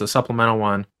plan that's a supplemental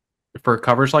one for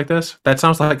coverage like this, that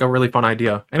sounds like a really fun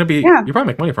idea. And you probably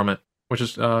make money from it, which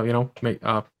is, make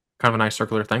kind of a nice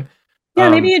circular thing. Yeah,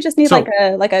 maybe you just need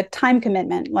like a time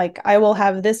commitment. Like I will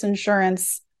have this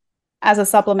insurance as a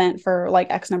supplement for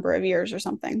like X number of years or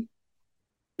something.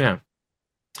 Yeah.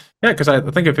 Yeah, because I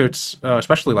think if it's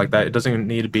especially like that, it doesn't even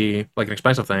need to be like an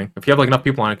expensive thing. If you have like enough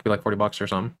people on it, it could be like $40 or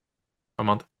something a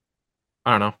month.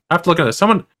 I don't know. I have to look at this.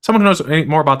 Someone who knows any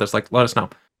more about this, like, let us know.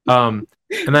 And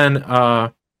then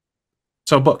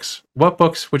so books. What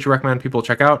books would you recommend people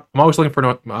check out? I'm always looking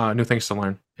for new things to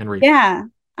learn and read. Yeah.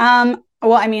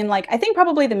 Well, I mean, like, I think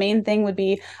probably the main thing would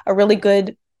be a really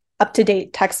good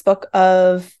up-to-date textbook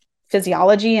of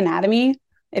physiology, anatomy.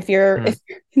 If you're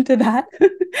into that,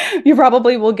 you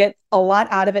probably will get a lot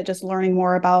out of it just learning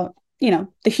more about, the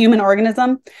human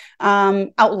organism.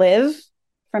 Outlive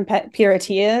from Peter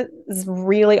Attia is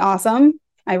really awesome.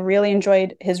 I really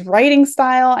enjoyed his writing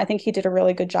style. I think he did a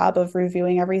really good job of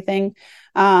reviewing everything.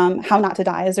 How Not to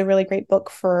Die is a really great book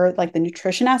for like the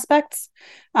nutrition aspects.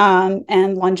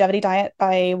 And Longevity Diet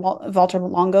by Walter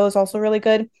Longo is also really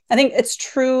good. I think it's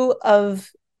true of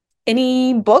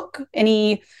any book,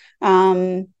 any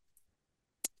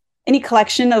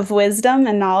collection of wisdom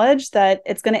and knowledge that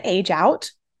it's going to age out.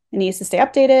 It needs to stay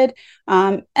updated.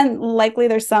 And likely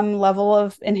there's some level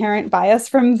of inherent bias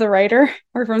from the writer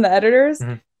or from the editors.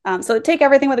 So take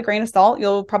everything with a grain of salt.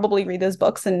 You'll probably read those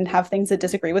books and have things that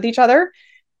disagree with each other.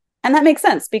 And that makes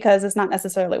sense because it's not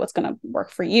necessarily what's going to work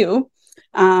for you.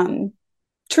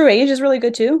 True Age is really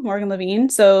good too, Morgan Levine.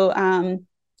 So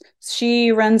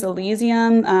she runs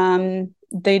Elysium.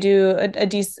 They do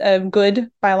a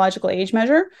good biological age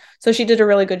measure. So she did a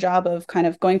really good job of kind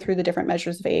of going through the different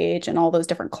measures of age and all those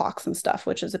different clocks and stuff,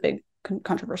 which is a big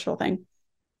controversial thing.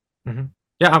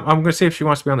 Yeah, I'm going to see if she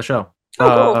wants to be on the show.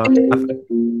 Oh,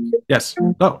 cool. Yes.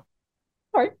 Oh.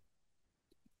 Sorry.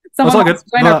 Someone wants to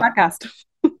join our podcast.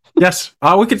 Yes.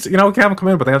 We could, we can have them come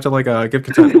in, but they have to like give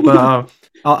consent. But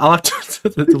I'll have to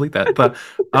delete that. But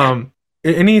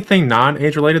anything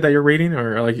non-age related that you're reading,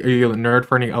 or like, are you a nerd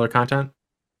for any other content?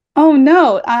 Oh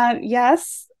no.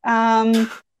 Yes.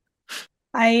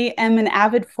 I am an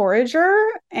avid forager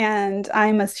and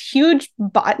I'm a huge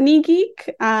botany geek.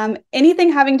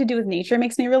 Anything having to do with nature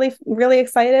makes me really, really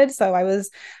excited. So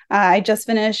I just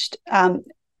finished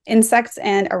Insects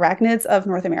and Arachnids of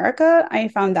North America. I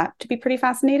found that to be pretty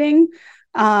fascinating.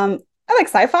 I like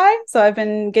sci-fi, so I've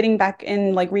been getting back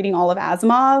in like reading all of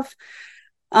Asimov.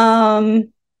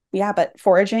 Yeah, but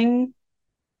foraging,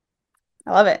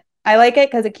 I love it. I like it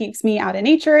because it keeps me out in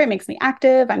nature. It makes me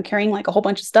active. I'm carrying like a whole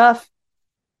bunch of stuff.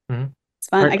 It's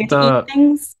fun. I get to eat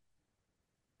things.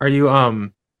 Are you I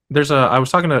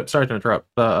was talking to, sorry to interrupt.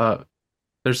 Are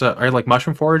you like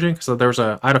mushroom foraging? So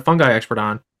I had a fungi expert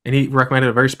on, and he recommended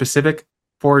a very specific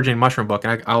foraging mushroom book,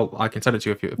 and I can send it to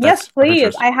you if yes,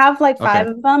 please. I have like 5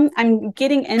 of them. I'm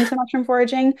getting into mushroom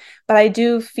foraging, but I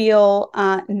do feel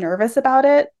nervous about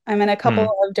it. I'm in a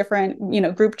couple of different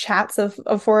group chats of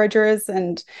foragers,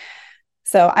 and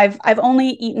so I've only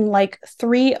eaten like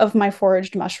 3 of my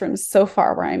foraged mushrooms so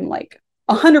far, where I'm like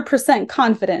 100%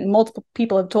 confident. Multiple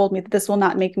people have told me that this will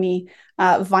not make me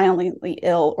violently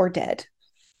ill or dead.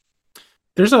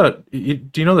 Do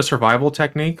you know the survival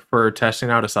technique for testing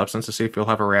out a substance to see if you'll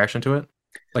have a reaction to it?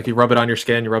 Like you rub it on your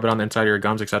skin, you rub it on the inside of your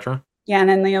gums, etc. Yeah, and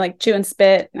then you like chew and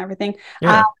spit and everything.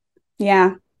 Yeah.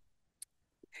 Yeah.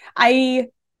 I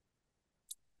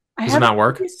Does it not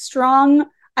work? Strong.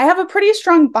 I have a pretty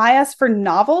strong bias for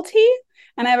novelty,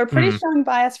 and I have a pretty Hmm. strong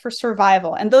bias for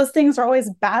survival. And those things are always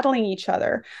battling each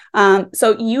other.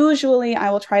 So usually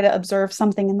I will try to observe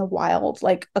something in the wild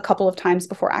like a couple of times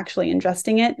before actually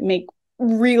ingesting it, make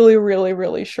really, really,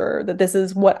 really sure that this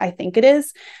is what I think it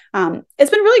is. It's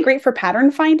been really great for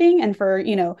pattern finding and for,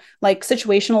 like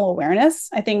situational awareness.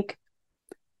 I think,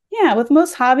 yeah, with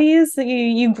most hobbies,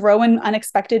 you grow in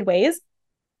unexpected ways,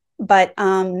 but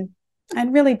I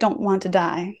really don't want to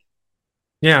die.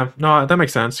 Yeah, no, that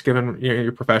makes sense given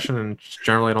your profession, and just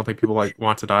generally, I don't think people like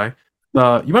want to die.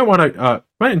 You might want to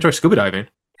might enjoy scuba diving.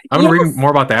 I've been reading Yes.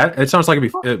 more about that. It sounds like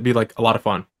it'd be like a lot of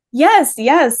fun. Yes,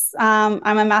 yes. I'm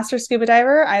a master scuba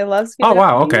diver. I love Oh scuba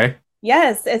wow, diving. okay.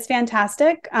 Yes, it's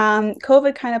fantastic.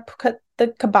 COVID kind of put the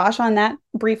kibosh on that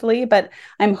briefly, but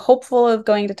I'm hopeful of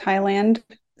going to Thailand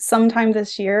sometime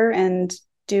this year and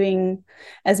doing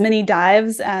as many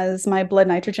dives as my blood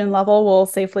nitrogen level will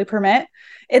safely permit.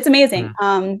 It's amazing.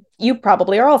 Hmm. You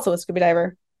probably are also a scuba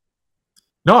diver.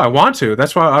 No, I want to.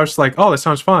 That's why I was like, oh, that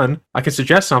sounds fun. I can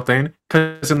suggest something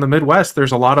because in the Midwest,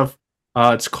 there's a lot of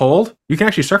it's cold. You can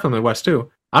actually surf in the Midwest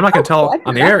too. I'm not gonna Oh, cool. I tell didn't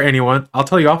on know the that. air anyone. I'll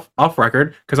tell you off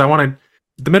record because I want to.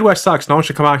 The Midwest sucks. No one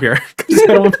should come out here because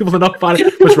I don't want people to know about it.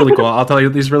 But it's really cool. I'll tell you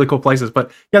these really cool places.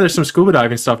 But yeah, there's some scuba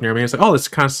diving stuff near me. It's like, oh, this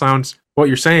kind of sounds what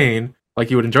you're saying. Like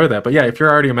you would enjoy that. But yeah, if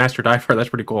you're already a master diver, that's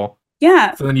pretty cool.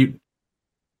 Yeah. So then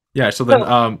yeah. So then,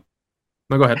 So,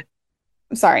 no, go ahead.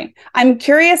 I'm sorry. I'm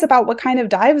curious about what kind of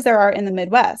dives there are in the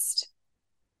Midwest.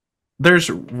 There's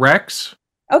wrecks.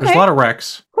 There's a Okay, lot of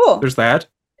wrecks. cool. There's that.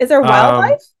 Is there Um,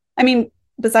 wildlife? I mean,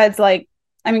 besides like,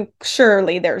 I mean,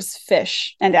 surely there's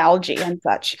fish and algae and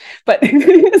such, but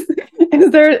is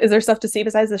there stuff to see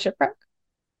besides the shipwreck?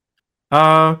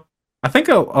 Uh, I think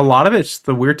a lot of it's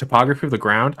the weird topography of the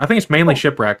ground. I think it's mainly Cool.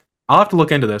 shipwreck. I'll have to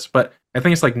look into this, but I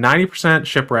think it's like 90%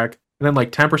 shipwreck, and then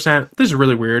like 10%. This is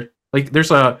really weird. Like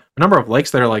there's a number of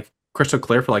lakes that are like crystal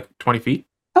clear for like 20 feet.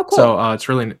 Oh, cool. So it's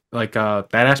really like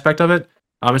that aspect of it.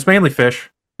 It's mainly fish.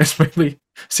 It's mainly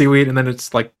seaweed, and then it's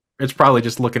probably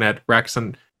just looking at wrecks.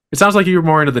 And it sounds like you're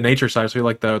more into the nature side, so you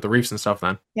like the reefs and stuff.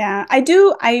 Then. Yeah, I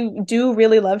do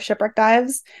really love shipwreck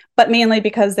dives, but mainly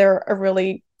because they're a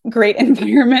really great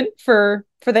environment for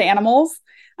the animals.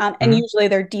 And Hmm. usually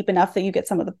they're deep enough that you get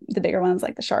some of the bigger ones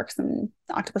like the sharks and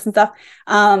the octopus and stuff.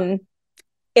 Um,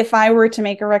 if I were to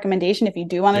make a recommendation, if you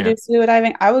do want to Yeah. do scuba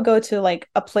diving, I would go to like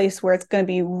a place where it's going to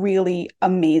be really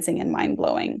amazing and mind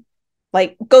blowing.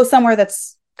 Like go somewhere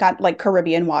that's got like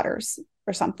Caribbean waters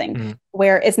or something Hmm.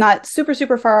 where it's not super,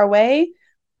 super far away,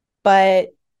 but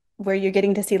where you're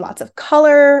getting to see lots of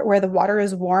color, where the water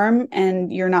is warm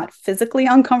and you're not physically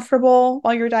uncomfortable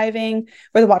while you're diving,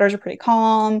 where the waters are pretty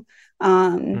calm.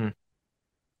 Um, Hmm.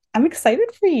 I'm excited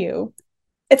for you.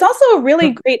 It's also a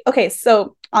really great. Okay,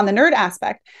 so on the nerd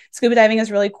aspect, scuba diving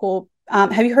is really cool.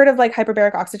 Have you heard of like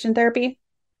hyperbaric oxygen therapy?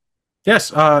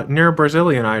 Yes. Near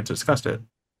Brazilian, and I discussed it.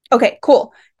 Okay,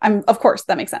 cool. Of course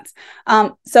that makes sense.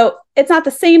 So it's not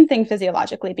the same thing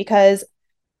physiologically because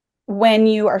when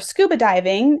you are scuba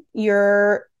diving,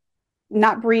 you're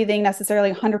not breathing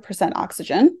necessarily 100%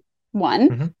 oxygen. One,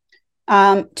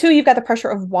 Hmm. two, you've got the pressure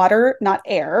of water, not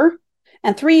air.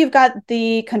 And three, you've got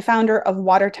the confounder of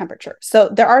water temperature. So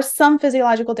there are some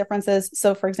physiological differences.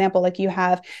 So, for example, like you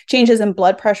have changes in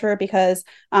blood pressure because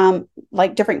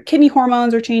like different kidney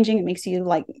hormones are changing. It makes you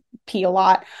like pee a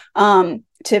lot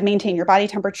to maintain your body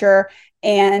temperature.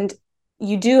 And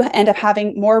you do end up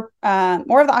having more of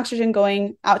the oxygen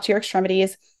going out to your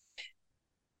extremities,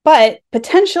 but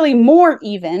potentially more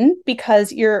even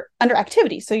because you're under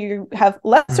activity. So you have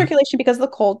less Hmm. circulation because of the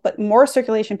cold, but more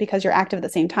circulation because you're active at the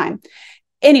same time.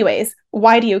 Anyways,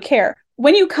 why do you care?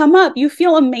 When you come up, you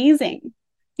feel amazing.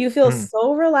 You feel Hmm.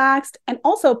 so relaxed. And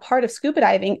also, part of scuba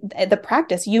diving, the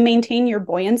practice, you maintain your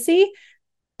buoyancy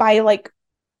by like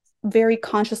very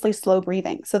consciously slow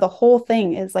breathing. So the whole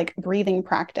thing is like breathing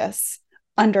practice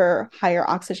under higher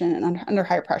oxygen and under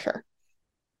higher pressure.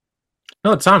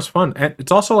 No, it sounds fun, and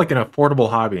it's also like an affordable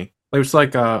hobby. Like it's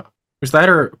like is that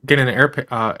or getting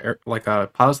an like a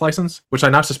pilot's license, which I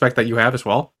now suspect that you have as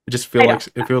well. It just I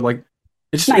don't, feel like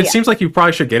not it yet. seems like you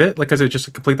probably should get it, like because it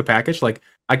just complete the package. Like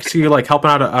I can see you like helping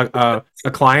out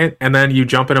a client, and then you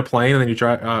jump in a plane, and then you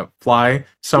drive fly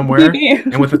somewhere, Maybe.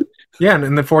 and yeah, and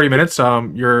in the 40 minutes,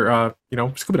 you're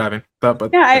scuba diving. But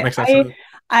Yeah, that makes sense to me.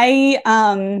 I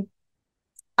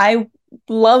I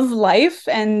love life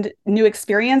and new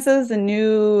experiences and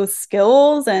new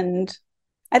skills, and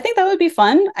I think that would be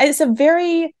fun. It's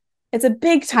a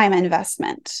big time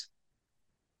investment.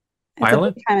 It's a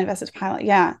big Pilot. time invested pilot.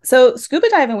 Yeah. So scuba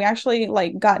diving, we actually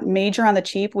like got major on the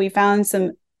cheap. We found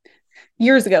some.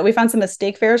 years ago. We found some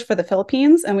mistake fares for the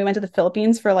Philippines, and we went to the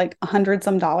Philippines for like $100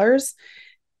 some.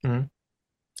 Mhm.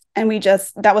 And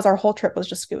that was our whole trip, was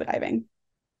just scuba diving.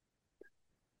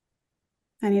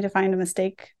 I need to find a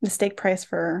mistake price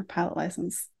for pilot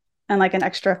license and like an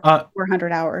extra Uh,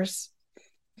 400 hours.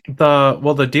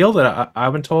 the deal that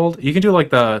I've been told, you can do like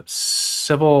the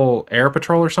Civil Air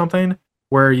Patrol or something,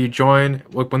 where you join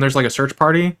like, when there's like a search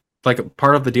party. Like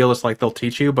part of the deal is like they'll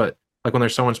teach you, but like when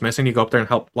there's someone's missing, you go up there and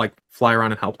help, like fly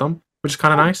around and help them, which is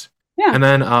kind of Oh, nice. yeah. And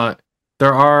then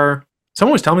there are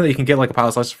someone was telling me that you can get like a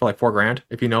pilot's license for like 4 grand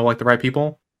if you know like the right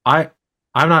people. I'm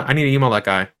not. I need to email that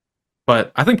guy,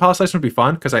 but I think pilot's license would be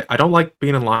fun because I don't like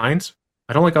being in lines.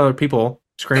 I don't like other people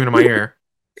screaming in my ear,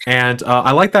 and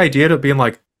I like the idea of being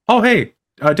like, oh hey,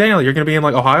 Danielle, you're gonna be in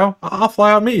like Ohio. I'll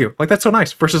fly out and meet you. Like that's so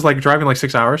nice. Versus like driving like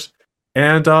 6 hours.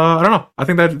 And I don't know. I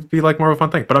think that'd be like more of a fun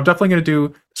thing. But I'm definitely gonna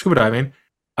do scuba diving.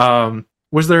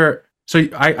 Was there? So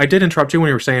I did interrupt you when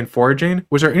you were saying foraging.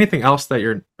 Was there anything else that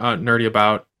you're nerdy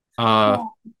about?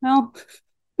 Oh, well,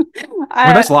 I mean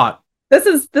I that's a lot. this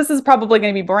is probably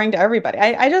going to be boring to everybody.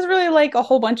 I just really like a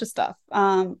whole bunch of stuff.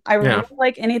 I really Yeah.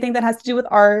 like anything that has to do with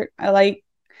art. I like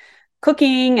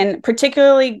cooking, and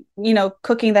particularly,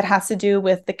 cooking that has to do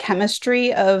with the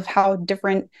chemistry of how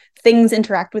different things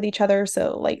interact with each other.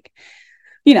 So like,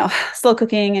 slow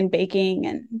cooking and baking,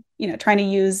 and, trying to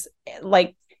use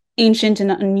like ancient and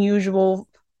unusual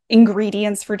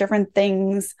ingredients for different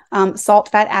things. Salt,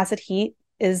 Fat, Acid, Heat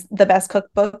is the best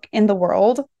cookbook in the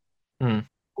world. Mm.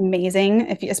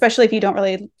 Amazing. Especially if you don't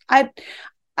really, I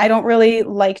don't really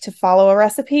like to follow a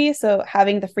recipe. So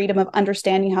having the freedom of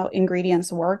understanding how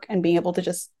ingredients work and being able to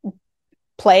just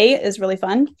play is really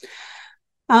fun.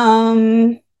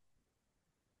 Um,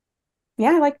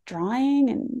 yeah, I like drawing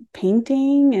and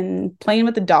painting and playing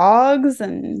with the dogs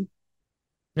and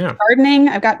Yeah. gardening.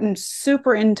 I've gotten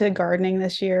super into gardening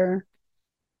this year.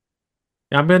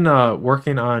 Yeah, I've been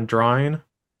working on drawing,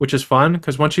 which is fun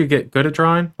because once you get good at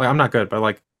drawing, like I'm not good, but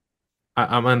like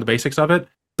I'm on the basics of it.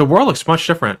 The world looks much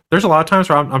different. There's a lot of times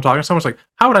where I'm talking to someone's like,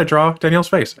 "How would I draw Danielle's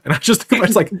face?" And I just think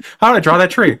it's like, "How would I draw that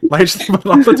tree?" Like I just think about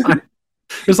it all the time.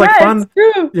 It's like Yeah, it's fun.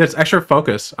 true. Yeah, it's extra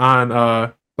focus on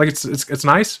like it's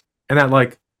nice, and that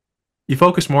like you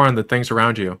focus more on the things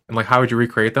around you and like how would you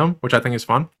recreate them, which I think is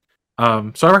fun.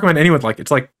 So I recommend anyone, like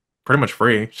it's like pretty much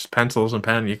free, just pencils and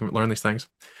pen. You can learn these things.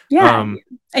 Yeah. Um,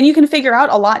 And you can figure out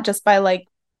a lot just by like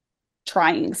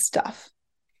trying stuff.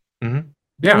 mhm.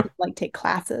 You don't Yeah. need to like take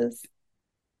classes.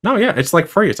 No, yeah, it's like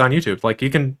free. It's on YouTube. Like you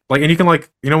can like, and you can like,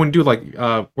 when you do like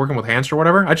working with hands or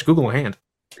whatever, I just Google a hand.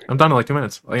 I'm done in like 2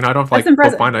 minutes. Like, I don't have to That's like go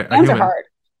impressive. find a Hands are human. hard.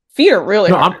 Feet are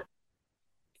really No, hard.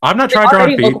 I've not They tried drawing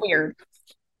already look feet. weird.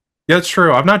 Yeah, that's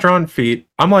true. I've not drawn feet.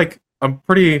 I'm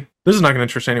pretty. This is not gonna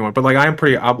interest anyone, but like I am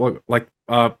pretty like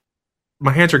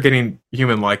my hands are getting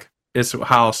human like. Is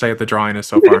how I'll say the drawing is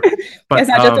so far. It's But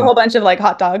not just a whole bunch of like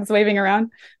hot dogs waving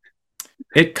around.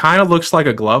 it kind of looks like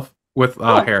a glove with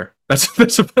Cool. hair.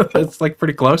 That's like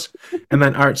pretty close. And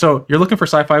then all right, so you're looking for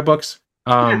sci-fi books.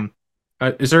 Yeah.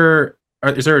 Is there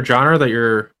a genre that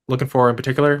you're looking for in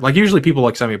particular? Like usually people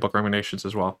like send me book recommendations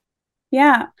as well.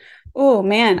 Yeah. Oh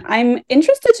man, I'm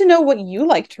interested to know what you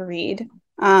like to read.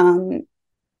 Um,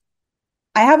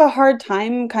 I have a hard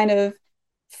time kind of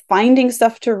finding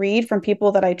stuff to read from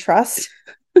people that I trust.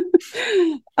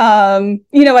 You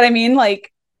know what I mean?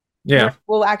 Like Yeah.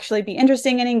 where will actually be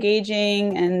interesting and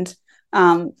engaging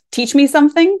and teach me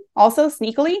something also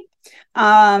sneakily.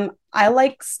 I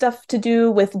like stuff to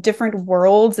do with different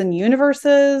worlds and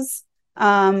universes,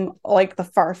 like the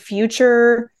far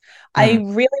future. I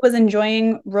Hmm. really was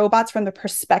enjoying robots from the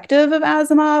perspective of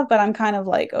Asimov, but I'm kind of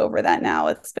like over that now.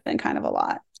 It's been kind of a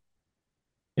lot.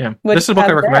 Yeah. What do This is a you book I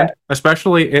have recommend. there?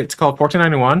 Especially it's called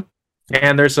 1491.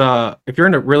 And there's if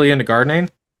you're really into gardening,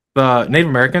 the Native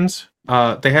Americans,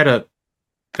 they had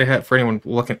for anyone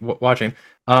watching,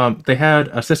 they had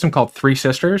a system called Three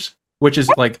Sisters, which is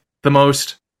like the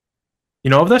most,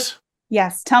 of this?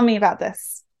 Yes, tell me about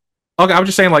this. Okay, I was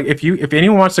just saying, like, if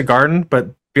anyone wants to garden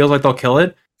but feels like they'll kill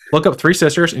it, look up Three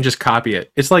Sisters and just copy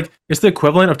it. It's like it's the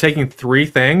equivalent of taking three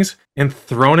things and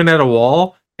throwing it at a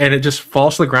wall, and it just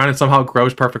falls to the ground and somehow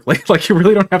grows perfectly. Like you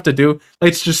really don't have to do. Like,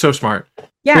 it's just so smart. But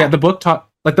yeah, Yeah, the book taught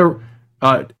like the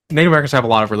Native Americans have a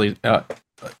lot of really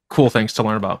cool things to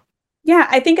learn about. yeah,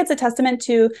 I think it's a testament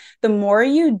to the more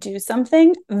you do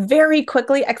something very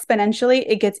quickly, exponentially,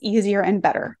 it gets easier and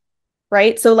better.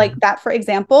 Right. So, like Mhm. that, for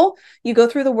example, you go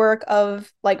through the work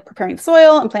of like preparing the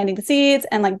soil and planting the seeds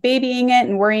and like babying it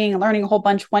and worrying and learning a whole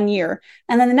bunch one year.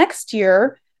 And then the next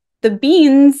year, the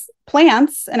beans,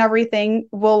 plants, and everything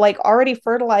will like already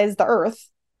fertilize the earth.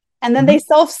 And then they Mhm.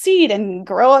 self seed and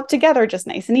grow up together just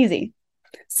nice and easy.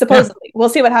 Yeah. Supposedly, we'll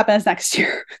see what happens next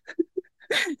year.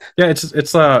 Yeah,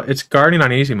 it's guarding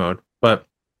on easy mode. But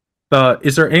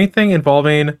is there anything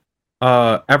involving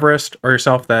Everest or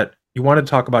yourself that you wanted to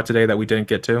talk about today that we didn't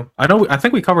get to? I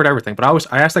think we covered everything, but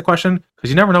I asked that question because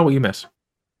you never know what you miss.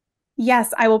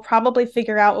 Yes, I will probably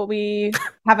figure out what we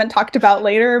haven't talked about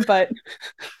later, but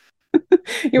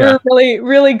you were Yeah. really,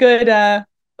 really good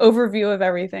overview of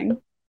everything.